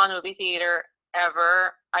I saw in a movie theater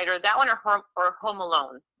ever. Either that one or Home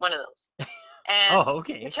Alone, one of those. And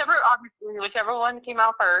okay. whichever one came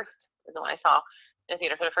out first is the one I saw in the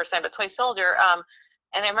theater for the first time. But Toy Soldier,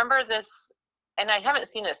 and I remember this, and I haven't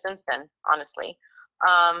seen it since then, honestly.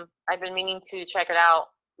 I've been meaning to check it out,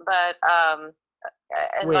 but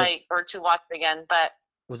and With like or to watch it again. But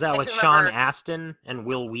was that I with just Sean remember Astin and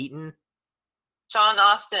Will Wheaton? Sean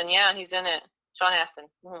Astin. Yeah, he's in it. Sean Astin.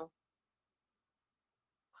 Mm-hmm.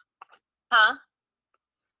 Huh?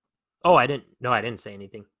 Oh, I didn't say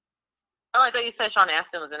anything. Oh, I thought you said Sean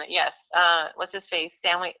Astin was in it. Yes. What's his face?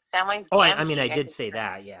 Samwise Oh, I Gamgee, mean, I did think. say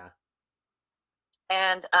that, yeah.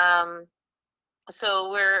 And so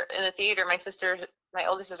we're in the theater. My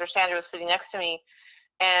older sister Sandra was sitting next to me,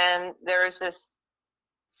 and there was this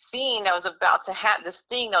scene that was about to happen. This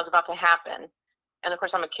thing that was about to happen, and of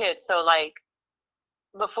course I'm a kid, so like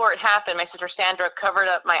before it happened, my sister Sandra covered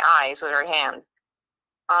up my eyes with her hand.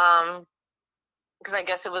 Because I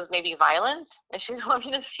guess it was maybe violent, and she didn't want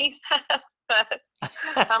me to see that. But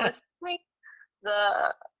I'm assuming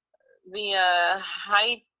the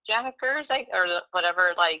hijackers, like, or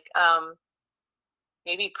whatever, like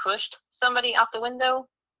maybe pushed somebody out the window.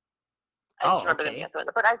 I just remember them being out the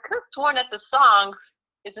window. But I could have sworn that the song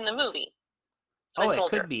is in the movie. Oh, it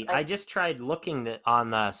could be. I just tried looking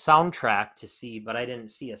on the soundtrack to see, but I didn't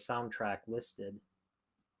see a soundtrack listed.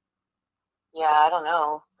 Yeah, I don't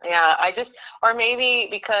know. Yeah, or maybe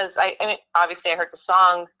because I mean, obviously I heard the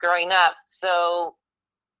song growing up, so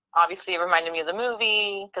obviously it reminded me of the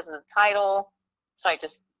movie because of the title. So I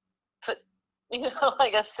just put,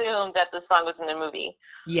 like assumed that the song was in the movie.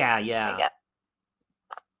 Yeah. Yeah,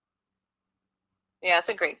 it's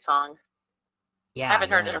a great song. Yeah, I haven't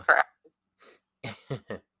heard it in forever.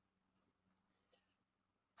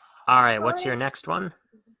 All right, what's your next one?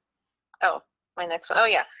 Oh, my next one. Oh,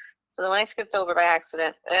 yeah. So the one I skipped over by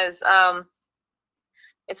accident is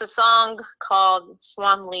it's a song called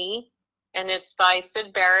Swan Lee, and it's by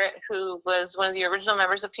Syd Barrett, who was one of the original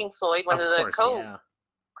members of Pink Floyd, one of the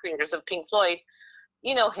co-creators of Pink Floyd.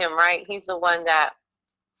 You know him, right? He's the one that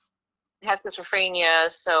has schizophrenia,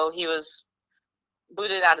 so he was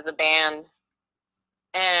booted out of the band.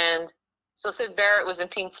 And so Syd Barrett was in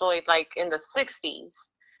Pink Floyd like in the 60s,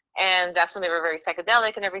 and that's when they were very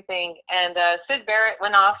psychedelic and everything. And Syd Barrett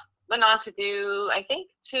went on to do, I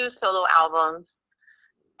think, 2 solo albums,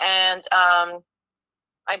 and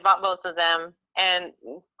I bought both of them, and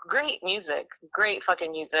great music, great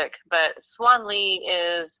fucking music. But Swan Lee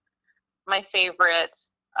is my favorite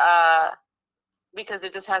because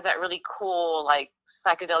it just has that really cool, like,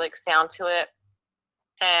 psychedelic sound to it,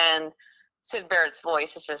 and Syd Barrett's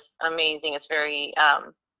voice is just amazing. It's very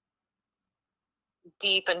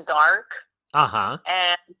deep and dark. Uh-huh.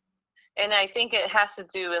 And I think it has to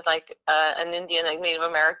do with like an Indian, like Native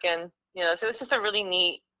American, so it's just a really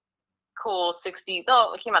neat, cool 60s.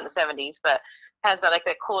 Oh, it came out in the 70s, but has that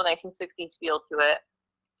cool 1960s feel to it.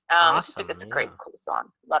 Awesome, it's a great, cool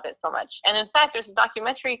song. Love it so much. And in fact, there's a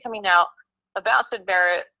documentary coming out about Syd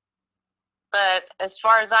Barrett, but as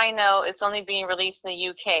far as I know, it's only being released in the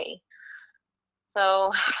UK.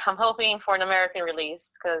 So I'm hoping for an American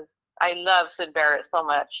release because I love Syd Barrett so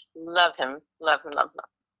much. Love him. Love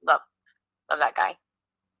that guy.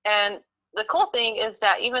 And the cool thing is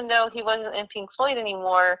that even though he wasn't in Pink Floyd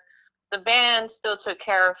anymore, the band still took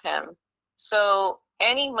care of him. So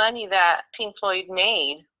any money that Pink Floyd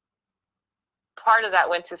made, part of that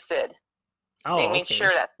went to Syd. Oh, they made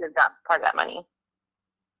sure that Syd got part of that money.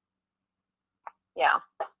 Yeah,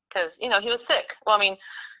 because, he was sick. Well, I mean,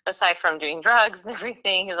 aside from doing drugs and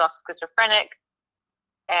everything, he was also schizophrenic.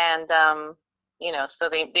 And, so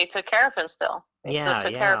they took care of him still. They still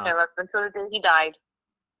took care of him up until the day he died.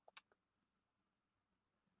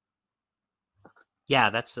 Yeah,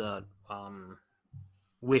 that's a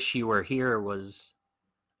Wish You Were Here was,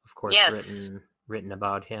 of course, written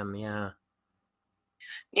about him, yeah.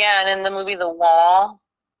 Yeah, and in the movie The Wall,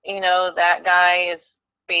 that guy is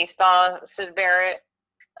based on Syd Barrett.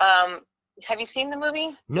 Have you seen the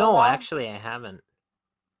movie? No, actually I haven't.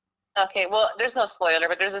 Okay, well, there's no spoiler,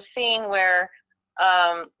 but there's a scene where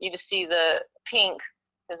you just see the Pink,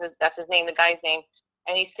 that's his name, the guy's name,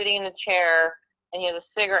 and he's sitting in a chair, and he has a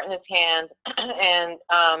cigarette in his hand, and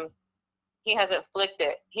he hasn't flicked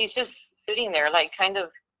it. He's just sitting there, like, kind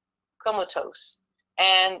of comatose.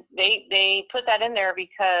 And they put that in there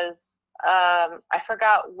because I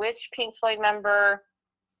forgot which Pink Floyd member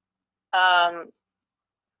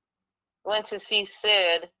went to see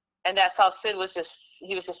Syd, and that's how Syd was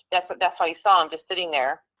that's how he saw him, just sitting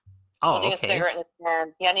there, holding a cigarette in his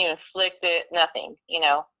hand. He hadn't even flicked it, nothing,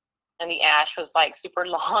 and the ash was like super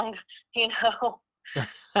long,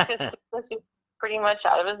 because Syd was pretty much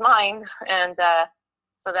out of his mind. And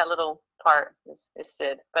so that little part is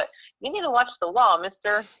Syd. But you need to watch The Wall,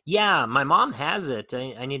 mister. Yeah, my mom has it.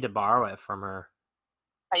 I need to borrow it from her.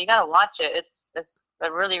 You gotta watch it. It's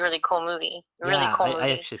a really really cool movie. Really Yeah, cool I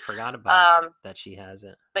movie. actually forgot about Um, that she has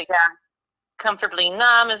it. but yeah, Comfortably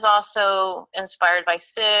Numb is also inspired by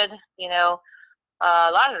Sid. You know,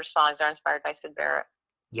 a lot of their songs are inspired by Sid Barrett.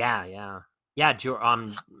 Yeah, yeah. Yeah,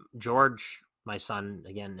 George, my son,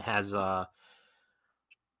 again, has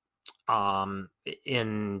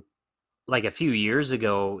in like a few years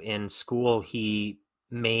ago in school, he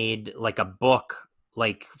made like a book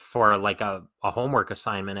like for like a homework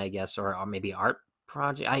assignment, I guess, or maybe art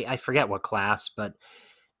project. I forget what class, but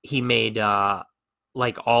he made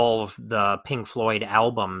like all of the Pink Floyd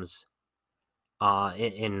albums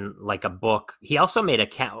in like a book. He also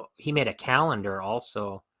made he made a calendar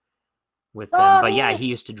also with them. Oh, But yeah, neat. he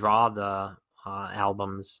used to draw the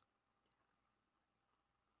albums.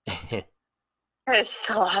 It's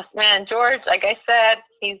so awesome, man. George, like I said,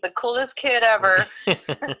 he's the coolest kid ever. He's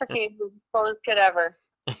the coolest kid ever.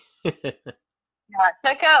 Yeah,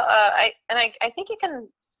 check out. I think you can.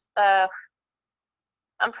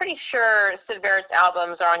 I'm pretty sure Sid Barrett's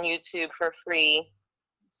albums are on YouTube for free,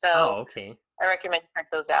 so Oh, okay. I recommend you check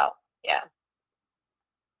those out. Yeah.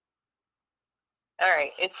 All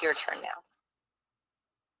right, it's your turn now.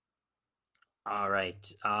 All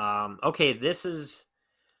right. Okay, this is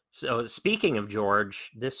so speaking of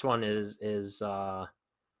George, this one is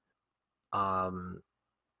um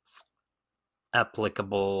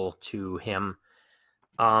applicable to him.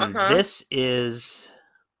 This is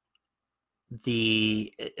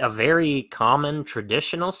a very common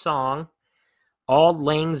traditional song, Auld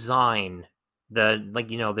Lang Syne, the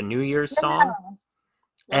New Year's song,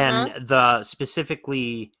 and the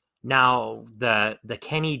specifically now the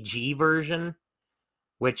Kenny G version,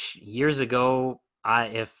 which years ago,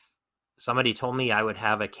 if somebody told me I would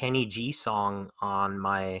have a Kenny G song on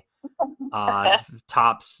my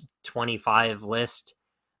tops 25 list,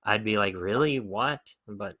 I'd be like, really? What?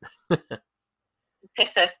 But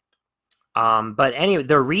but anyway,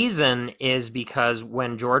 the reason is because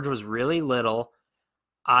when George was really little,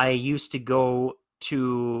 I used to go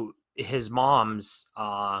to his mom's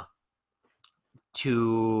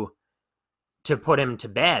to put him to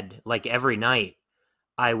bed like every night.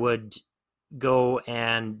 I would go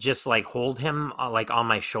and just like hold him like on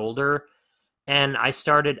my shoulder, and I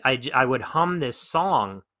would hum this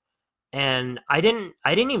song, and I didn't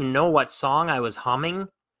even know what song I was humming,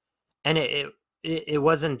 and it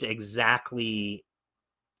wasn't exactly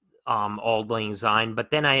Auld Lang Syne,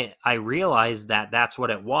 but then I realized that that's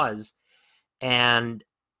what it was, and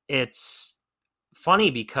it's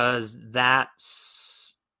funny because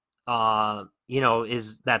that's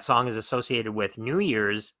is that song is associated with New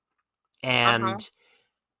Year's, and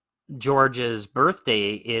George's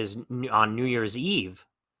birthday is on New Year's Eve.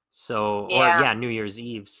 So, or yeah, New Year's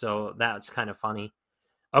Eve. So that's kind of funny.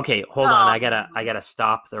 Okay, hold on. I gotta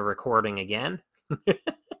stop the recording again.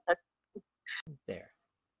 There.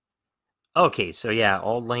 Okay, so yeah,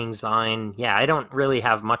 Auld Lang Syne. Yeah, I don't really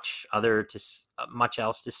have much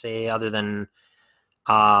else to say other than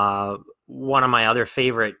one of my other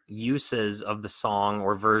favorite uses of the song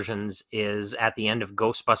or versions is at the end of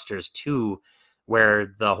Ghostbusters 2,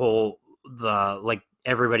 where like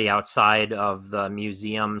everybody outside of the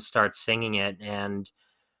museum starts singing it, and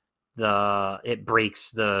it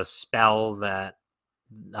breaks the spell that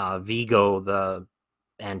Vigo, the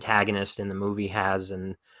antagonist in the movie, has,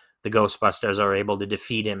 and the Ghostbusters are able to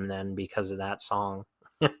defeat him then because of that song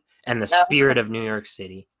and the spirit of New York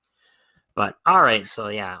City. But all right, so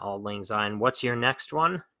yeah, Auld Lang Syne. What's your next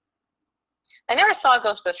one? I never saw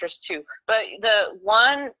Ghostbusters 2, but the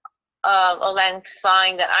one Auld Lang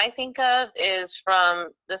Syne that I think of is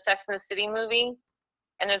from the Sex and the City movie,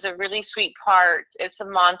 and there's a really sweet part. It's a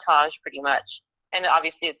montage, pretty much, and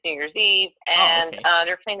obviously it's New Year's Eve, and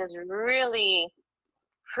they're playing this really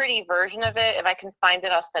pretty version of it. If I can find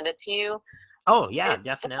it, I'll send it to you. Oh yeah,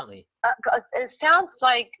 definitely. It sounds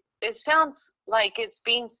like it's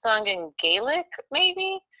being sung in Gaelic,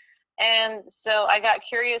 maybe. And so I got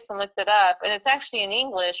curious and looked it up, and it's actually in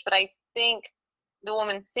English, but I think the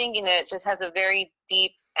woman singing it just has a very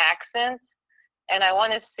deep accent, and I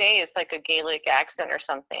want to say it's like a Gaelic accent or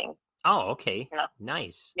something. Oh, okay. No.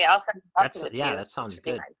 Nice. Yeah, I'll send it to you. That sounds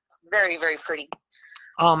good. Nice. Very, very pretty.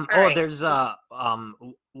 There's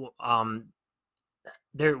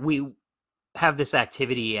there we have this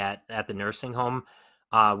activity at the nursing home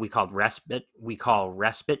we call respite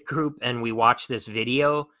group, and we watch this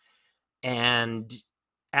video, and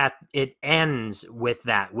it ends with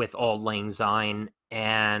Auld Lang Syne,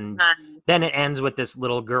 and then it ends with this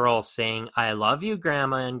little girl saying, "I love you,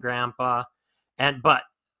 Grandma and Grandpa," and but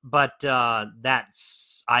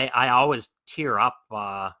that's I always tear up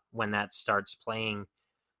when that starts playing.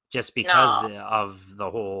 just because No. of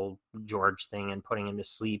the whole George thing and putting him to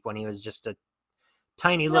sleep when he was just a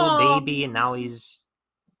tiny little No. baby, and now he's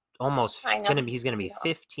almost I know. he's gonna be No.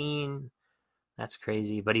 15. That's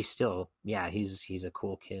crazy, but he's still, yeah, he's a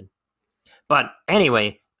cool kid. But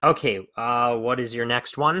anyway, okay, what is your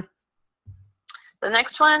next one? The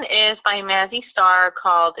next one is by Mazzy Star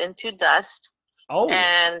called Into Dust. Oh,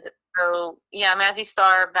 And so, yeah, Mazzy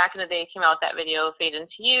Star back in the day came out with that video, Fade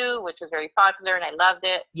Into You, which was very popular, and I loved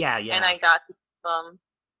it. yeah, And I got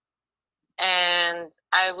and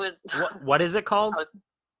I would. What is it called?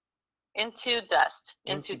 Into Dust.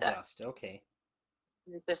 Into Dust. Okay.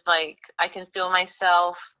 Just like I can feel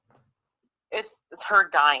myself. It's her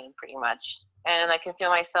dying pretty much, and I can feel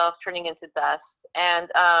myself turning into dust.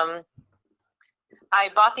 And I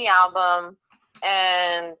bought the album,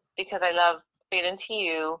 and because I love Fade Into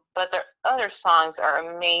You, but their other songs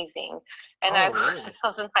are amazing. And Really? I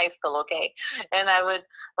was in high school, okay, and I would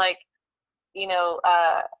like,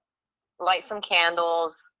 light some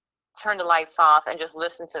candles, turn the lights off, and just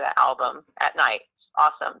listen to the album at night. It's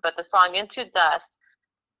awesome. But the song Into Dust,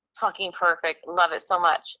 fucking perfect. Love it so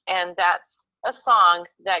much. And that's a song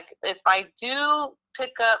that if I do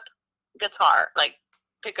pick up guitar, like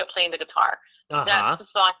pick up playing the guitar, that's the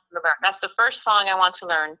song. That's the first song I want to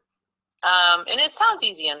learn. And it sounds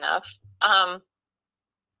easy enough.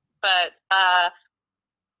 But I've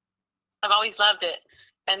always loved it.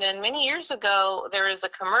 And then many years ago, there was a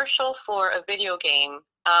commercial for a video game.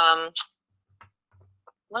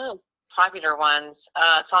 One of the popular ones.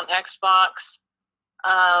 It's on Xbox.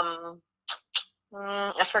 I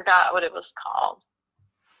forgot what it was called.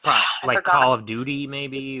 Like Call of Duty,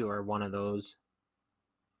 maybe, or one of those.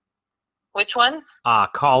 Which one?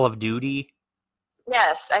 Call of Duty.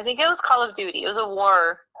 Yes, I think it was Call of Duty. It was a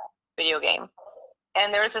war video game.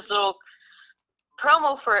 And there was this little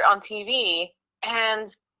promo for it on TV,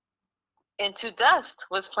 and Into Dust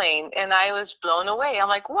was playing, and I was blown away. I'm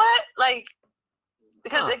like, what? Like,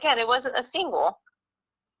 because again, it wasn't a single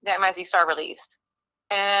that Mazzy Star released.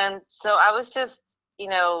 And so I was just,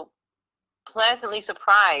 pleasantly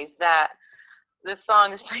surprised that this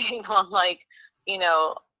song is playing on, like,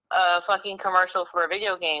 a fucking commercial for a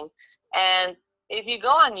video game. And if you go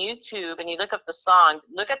on YouTube and you look up the song,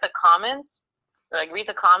 look at the comments, like read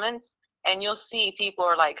the comments, and you'll see people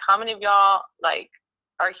are like, how many of y'all, like,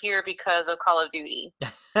 are here because of Call of Duty?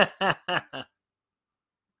 Like,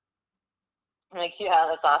 yeah,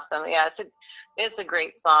 that's awesome. Yeah, it's a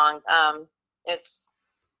great song. It's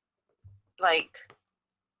like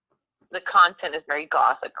the content is very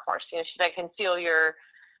goth, of course. She's I can feel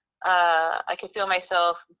I can feel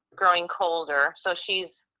myself growing colder. So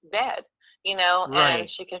she's dead, Right. and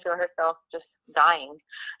she can feel herself just dying.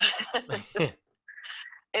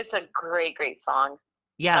 It's a great, great song.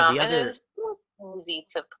 Yeah, and it's easy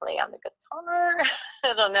to play on the guitar.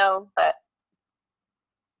 I don't know, but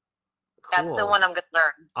cool. That's the one I'm gonna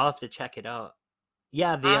learn. I'll have to check it out.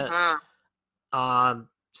 Yeah,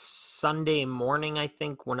 Sunday morning, I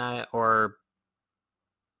think, when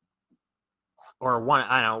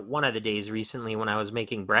one of the days recently when I was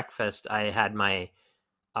making breakfast, I had my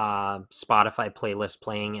Spotify playlist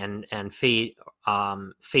playing and fade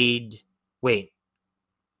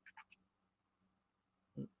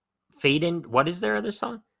in. What is their other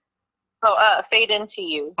song? Fade Into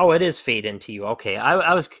You. Oh, it is Fade Into You. Okay.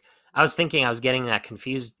 I was thinking I was getting that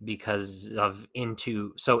confused because of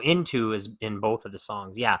Into. So Into is in both of the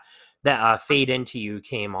songs. Yeah. That Fade Into You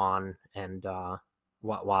came on and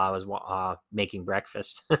while I was making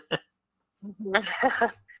breakfast. It's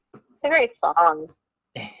a great song.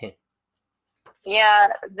 Yeah,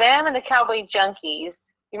 them and the Cowboy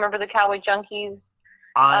Junkies. You remember the Cowboy Junkies?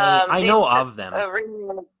 I know of them.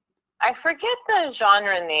 I forget the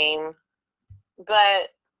genre name, but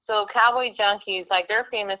so Cowboy Junkies, like their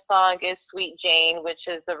famous song is Sweet Jane, which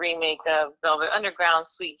is the remake of Velvet Underground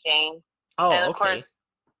Sweet Jane. Oh, and of course,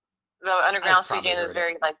 Velvet Underground Sweet Jane is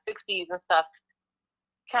very like 60s and stuff.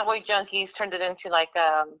 Cowboy Junkies turned it into like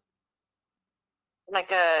a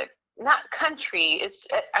not country. It's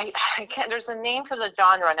I can't. There's a name for the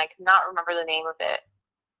genre, and I cannot remember the name of it.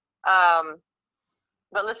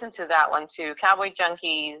 But listen to that one too. Cowboy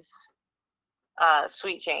Junkies,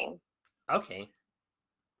 Sweet Jane. Okay.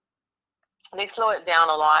 They slow it down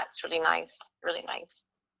a lot. It's really nice. Really nice.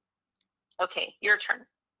 Okay, your turn.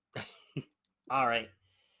 All right.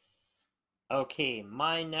 Okay,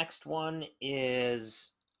 my next one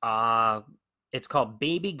is it's called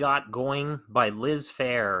Baby Got Going by Liz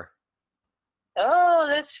Phair. Oh,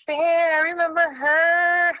 Liz Phair, I remember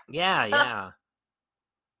her. Yeah.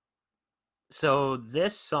 So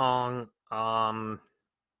this song,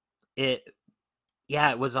 Yeah,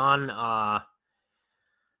 it was on.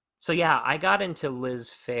 So yeah, I got into Liz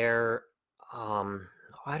Phair. Um,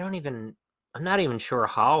 I don't even. I'm not even sure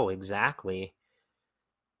how exactly,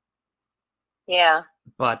 Yeah.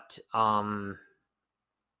 but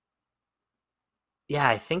yeah,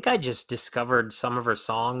 I think I just discovered some of her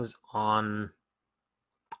songs on.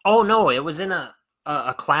 Oh no, it was in a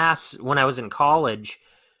class when I was in college.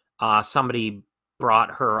 Somebody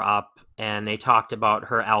brought her up and they talked about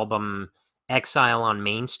her album Exile on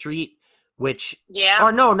Main Street, which Yeah.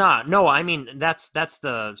 or no, not no, I mean that's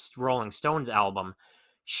the Rolling Stones album.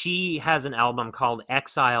 She has an album called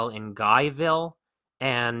Exile in Guyville,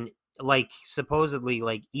 and like supposedly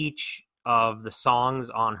like each of the songs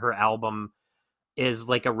on her album is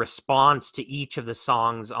like a response to each of the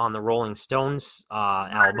songs on the Rolling Stones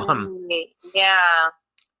album. Right. Yeah.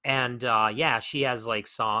 And yeah, she has like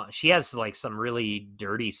some really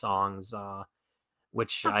dirty songs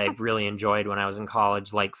which I really enjoyed when I was in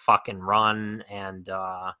college, like Fucking Run, and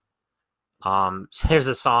there's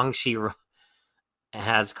a song she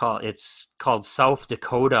has called South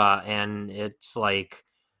Dakota, and it's like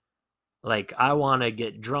I want to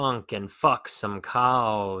get drunk and fuck some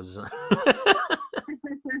cows.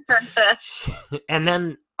 And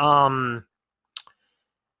then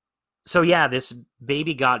so yeah, this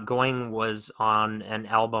Baby Got Going was on an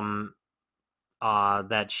album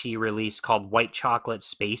that she released called White Chocolate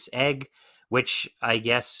Space Egg, which I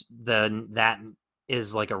guess that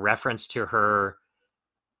is like a reference to her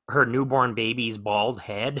newborn baby's bald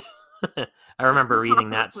head. I remember reading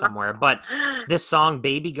that somewhere. But this song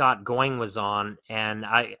Baby Got Going was on, and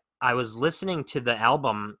I was listening to the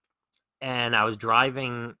album, and I was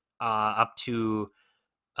driving up to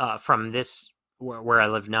from this where I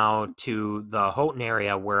live now to the Houghton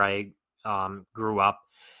area where I grew up.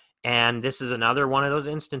 And this is another one of those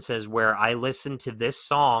instances where I listened to this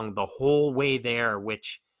song the whole way there,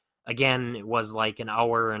 which again was like an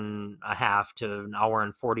hour and a half to an hour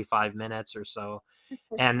and 45 minutes or so.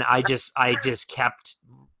 And I just kept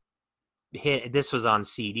this was on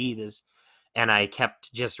CD, and I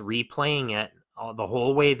kept just replaying it the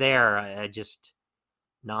whole way there. I just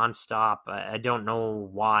nonstop. I don't know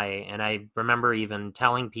why. And I remember even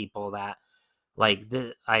telling people that like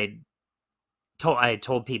I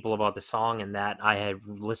told people about the song and that I had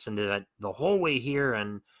listened to it the whole way here,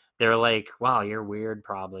 and they're like, "Wow, you're weird."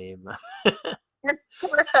 Probably.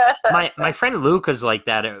 My friend Luke was like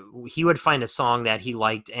that. He would find a song that he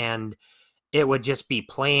liked, and it would just be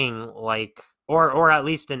playing like, or at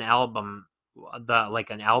least an album.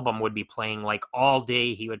 An album would be playing like all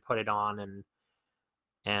day. He would put it on,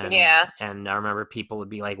 and Yeah. and I remember people would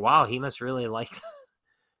be like, "Wow, he must really like."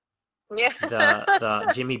 Yeah.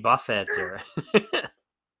 the Jimmy Buffett or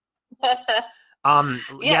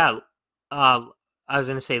Yeah. I was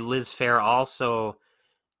gonna say Liz Phair also,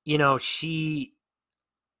 she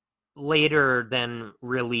later then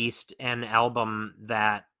released an album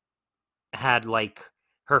that had like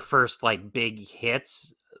her first like big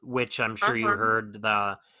hits, which I'm sure you heard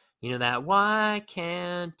that why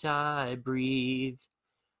can't I breathe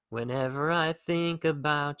whenever I think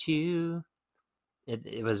about you.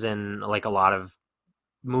 It was in like a lot of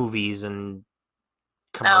movies and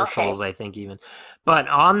commercials, Okay. I think even. But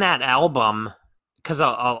on that album, because a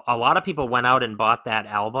lot of people went out and bought that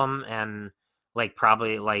album, and like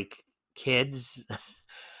probably like kids.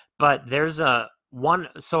 But there's a one.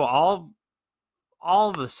 So all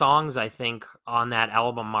of the songs I think on that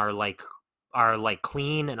album are like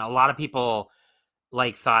clean, and a lot of people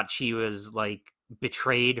like thought she was like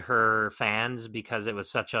betrayed her fans because it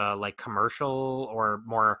was such a like commercial or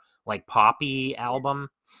more like poppy album.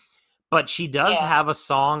 But she does Yeah. have a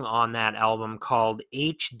song on that album called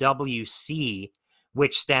HWC,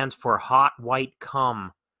 which stands for Hot White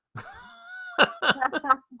Cum.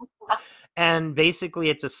 And basically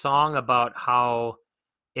it's a song about how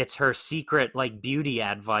it's her secret like beauty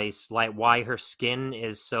advice, like why her skin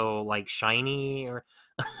is so like shiny or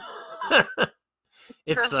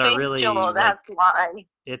it's a really Joel, like that's why.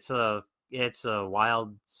 it's a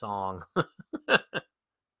wild song.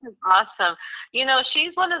 Awesome.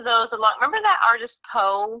 She's one of those. Remember that artist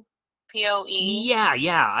Poe, Poe? Yeah.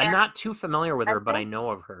 I'm And not too familiar with I her, but I think, know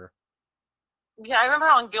of her. yeah, I remember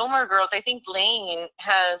on Gilmore Girls. I think Lane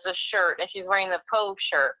has a shirt, and she's wearing the Poe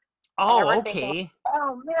shirt. And I Oh, remember thinking, okay.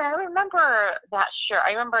 oh man, I remember that shirt.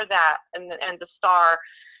 I remember that, and the star,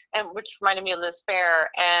 and which reminded me of Liz Phair.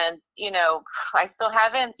 And I still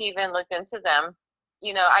haven't even looked into them.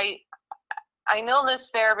 I know Liz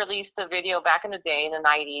Phair released a video back in the day in the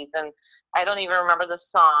 90s, and I don't even remember the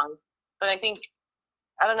song. But I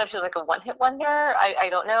don't know if she was like a one-hit wonder. I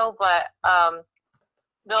don't know, but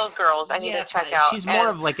Those girls I need to check out. She's more And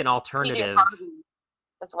of like an PJ alternative. Harvey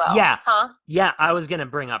as well. Yeah. Huh? Yeah, I was gonna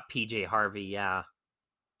bring up PJ Harvey, yeah.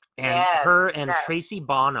 And Yes, her and yes. Tracy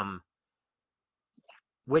Bonham,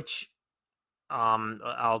 which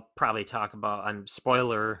I'll probably talk about. I'm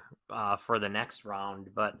spoiler for the next round,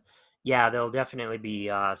 but yeah, there'll definitely be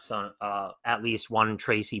some at least one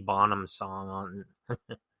Tracy Bonham song on.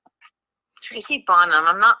 Tracy Bonham.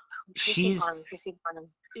 I'm not. She's Tracy Bonham.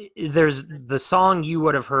 there's the song you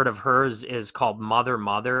would have heard of hers is called Mother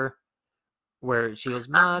Mother, where she goes,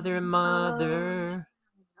 Mother Mother,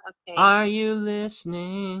 Okay. are you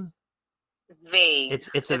listening? Vague.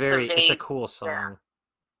 It's a vague, cool song. yeah.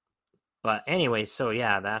 But anyway, so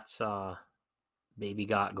yeah, that's Baby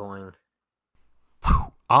Got Going.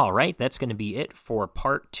 All right, that's going to be it for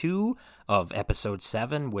part 2 of episode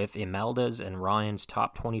 7 with Imelda's and Ryan's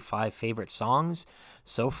top 25 favorite songs.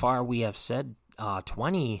 So far, we have said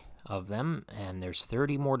 20 of them, and there's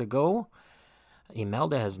 30 more to go.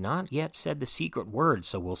 Imelda has not yet said the secret word,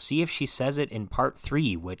 so we'll see if she says it in part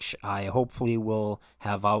 3, which I hopefully will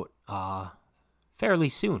have out fairly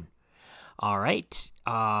soon. All right,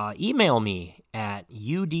 email me at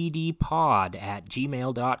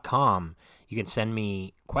uddpod@gmail.com. You can send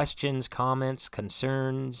me questions, comments,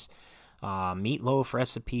 concerns, meatloaf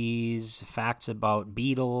recipes, facts about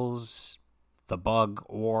Beatles, the bug,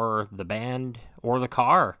 or the band, or the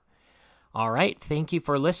car. All right, thank you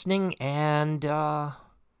for listening, and, it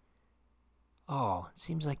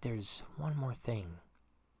seems like there's one more thing.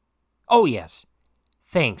 Oh, yes.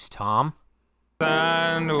 Thanks, Tom.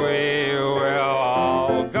 And we will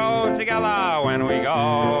all go together when we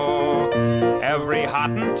go. Every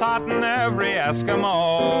Hottentot and every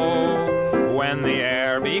Eskimo. When the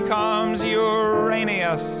air becomes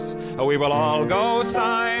Uranus, we will all go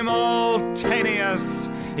simultaneous.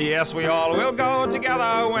 Yes, we all will go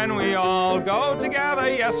together when we all go together.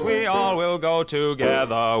 Yes, we all will go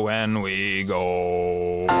together when we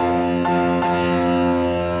go.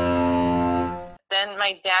 Then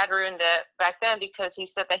my dad ruined it back then because he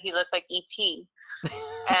said that he looked like E.T.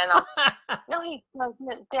 And no, he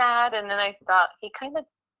doesn't, Dad. And then I thought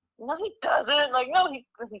no, he doesn't. Like, no, he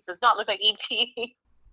does not look like E.T.